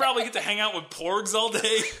 They probably get to hang out with porgs all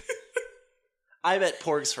day. I bet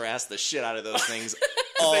porgs harass the shit out of those things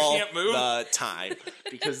all the time.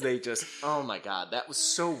 Because they just... Oh, my God. That was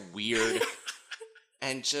so weird.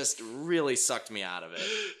 And just really sucked me out of it.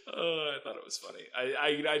 I thought it was funny.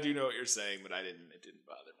 I do know what you're saying, but it didn't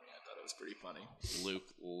bother me. I thought it was pretty funny. Luke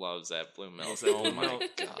loves that blue milk. Oh my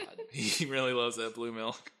God. He really loves that blue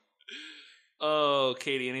milk. Oh,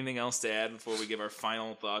 Katie, anything else to add before we give our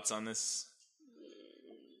final thoughts on this?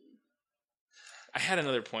 I had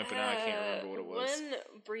another point, but now I can't remember what it was. One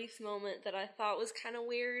brief moment that I thought was kind of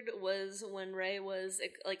weird was when Rey was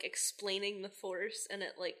like explaining the Force, and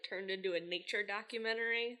it like turned into a nature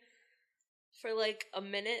documentary for like a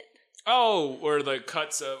minute. Oh, where the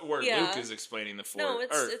cuts where Luke is explaining the Force. No,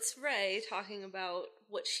 it's Rey talking about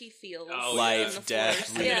what she feels. Life,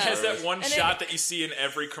 death. It has that one shot that you see in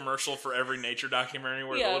every commercial for every nature documentary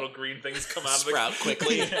where the little green things come out Sprout of the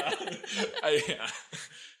quickly. Yeah.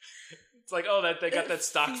 It's like, they got that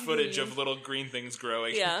stock footage of little green ththings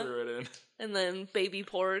growing. Threw it in. And then baby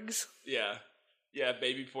porgs. Yeah,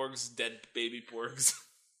 baby porgs, dead baby porgs.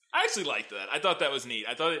 I actually liked that. I thought that was neat.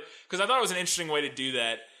 I thought it was an interesting way to do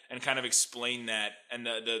that and kind of explain that and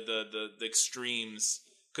the extremes,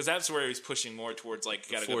 because that's where he's pushing more towards like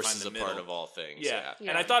you got to go find the middle. Force is a part of all things. Yeah,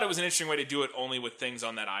 and I thought it was an interesting way to do it only with things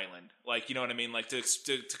on that island. Like, you know what I mean? Like to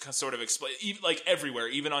sort of explain, like everywhere,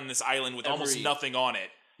 even on this island with almost nothing on it.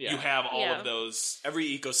 Yeah. You have all of those. Every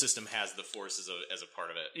ecosystem has the Force as a part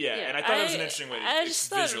of it. Yeah, and I thought it was an interesting way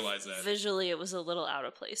to visualize that. Visually, it was a little out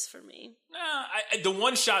of place for me. The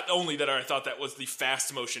one shot only that I thought that was the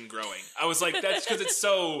fast motion growing. I was like, that's because it's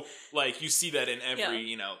so, like, you see that in every,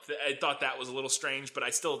 you know. I thought that was a little strange, but I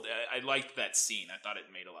liked that scene. I thought it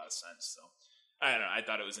made a lot of sense. So, I don't know. I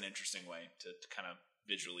thought it was an interesting way to kind of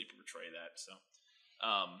visually portray that. So,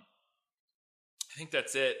 I think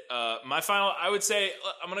that's it. My final, I would say,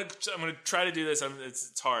 I'm gonna try to do this.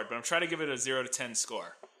 It's hard, but I'm trying to give it a 0 to 10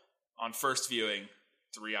 score on first viewing,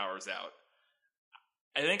 3 hours out.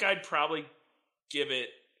 I think I'd probably give it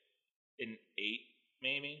an 8,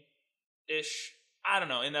 maybe ish. I don't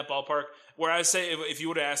know, in that ballpark. Where I would say if you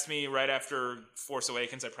would have asked me right after Force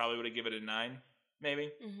Awakens, I probably would have given it a 9,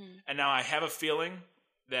 maybe. Mm-hmm. And now I have a feeling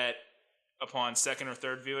that upon second or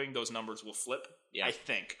third viewing, those numbers will flip. Yeah. I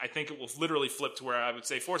think it will literally flip to where I would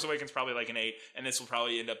say Force Awakens probably like an 8, and this will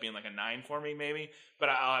probably end up being like a 9 for me, maybe. But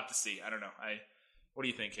I'll have to see. I don't know. What do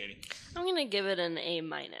you think, Katie? I'm gonna give it an A-.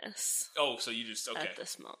 Oh, so you just at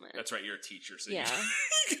this moment. That's right. You're a teacher, so you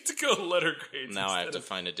get to go letter grades. Now I have to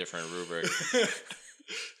find a different rubric.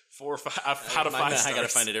 4 or 5 out of 5 stars. I gotta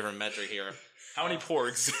find a different metric here. How many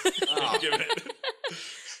porgs are you giving it?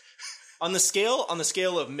 On the scale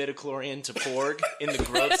of midichlorian to porg in the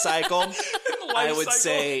growth cycle, I would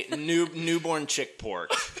say newborn chick porg.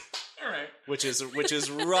 All right, which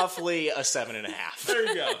is roughly a 7.5. There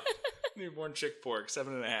you go, newborn chick porg,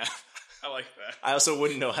 7.5. I like that. I also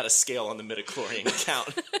wouldn't know how to scale on the midichlorian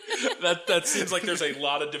count. That seems like there's a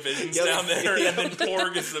lot of divisions down there, and then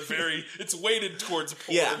porg is it's weighted towards porg.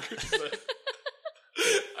 Yeah.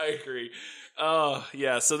 I agree.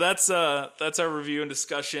 Yeah, so that's our review and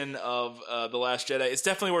discussion of The Last Jedi. It's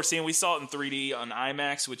definitely worth seeing. We saw it in 3D on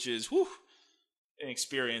IMAX, which is an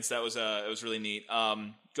experience. That was it was really neat.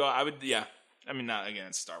 I mean, not again.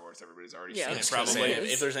 It's Star Wars. Everybody's already seen it. Probably.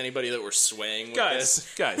 If there's anybody that we're swaying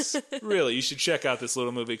with guys, really, you should check out this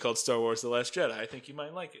little movie called Star Wars: The Last Jedi. I think you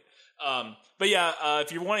might like it. But yeah,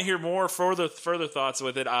 if you want to hear more further thoughts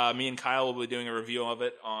with it, me and Kyle will be doing a review of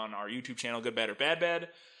it on our YouTube channel, Good Bad or Bad Bad.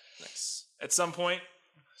 Nice. At some point.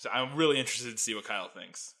 So I'm really interested to see what Kyle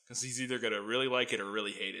thinks, because he's either going to really like it or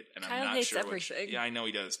really hate it, and Kyle I'm not hates sure. Everything. Yeah, I know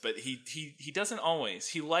he does, but he doesn't always.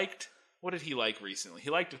 He liked. What did he like recently?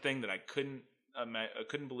 He liked a thing that I couldn't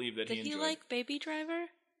believe that he enjoyed. Did he like Baby Driver?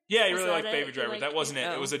 Yeah, he really liked Baby Driver. That wasn't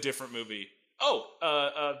it. It was a different movie.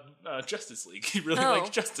 Justice League. He really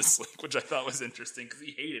liked Justice League, which I thought was interesting because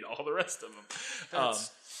he hated all the rest of them.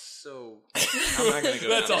 So I'm not going to go.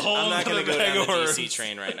 That's down a whole. I'm not going to go down the worms. DC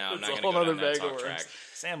train right now. I'm not That's going to go down that bag talk of track.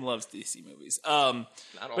 Sam loves DC movies. Not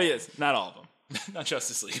all. But yes, not all of them. Not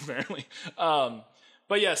Justice League, apparently.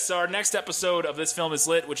 But yes, so our next episode of This Film Is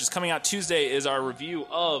Lit, which is coming out Tuesday, is our review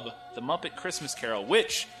of The Muppet Christmas Carol,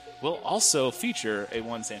 which will also feature a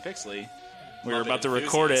one Sam Pixley. We're about to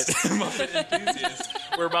record it. Muppet enthusiast.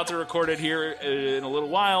 We're about to record it here in a little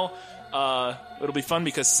while. It'll be fun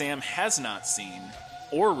because Sam has not seen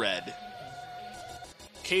or read.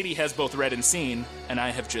 Katie has both read and seen, and I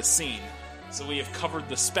have just seen. So we have covered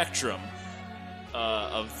the spectrum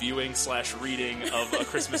of viewing / reading of A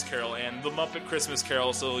Christmas Carol and The Muppet Christmas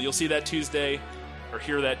Carol. So you'll see that Tuesday, or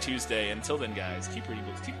hear that Tuesday. Until then, guys, keep reading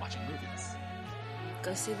books, keep watching movies.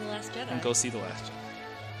 Go see The Last Jedi. And go see The Last Jedi.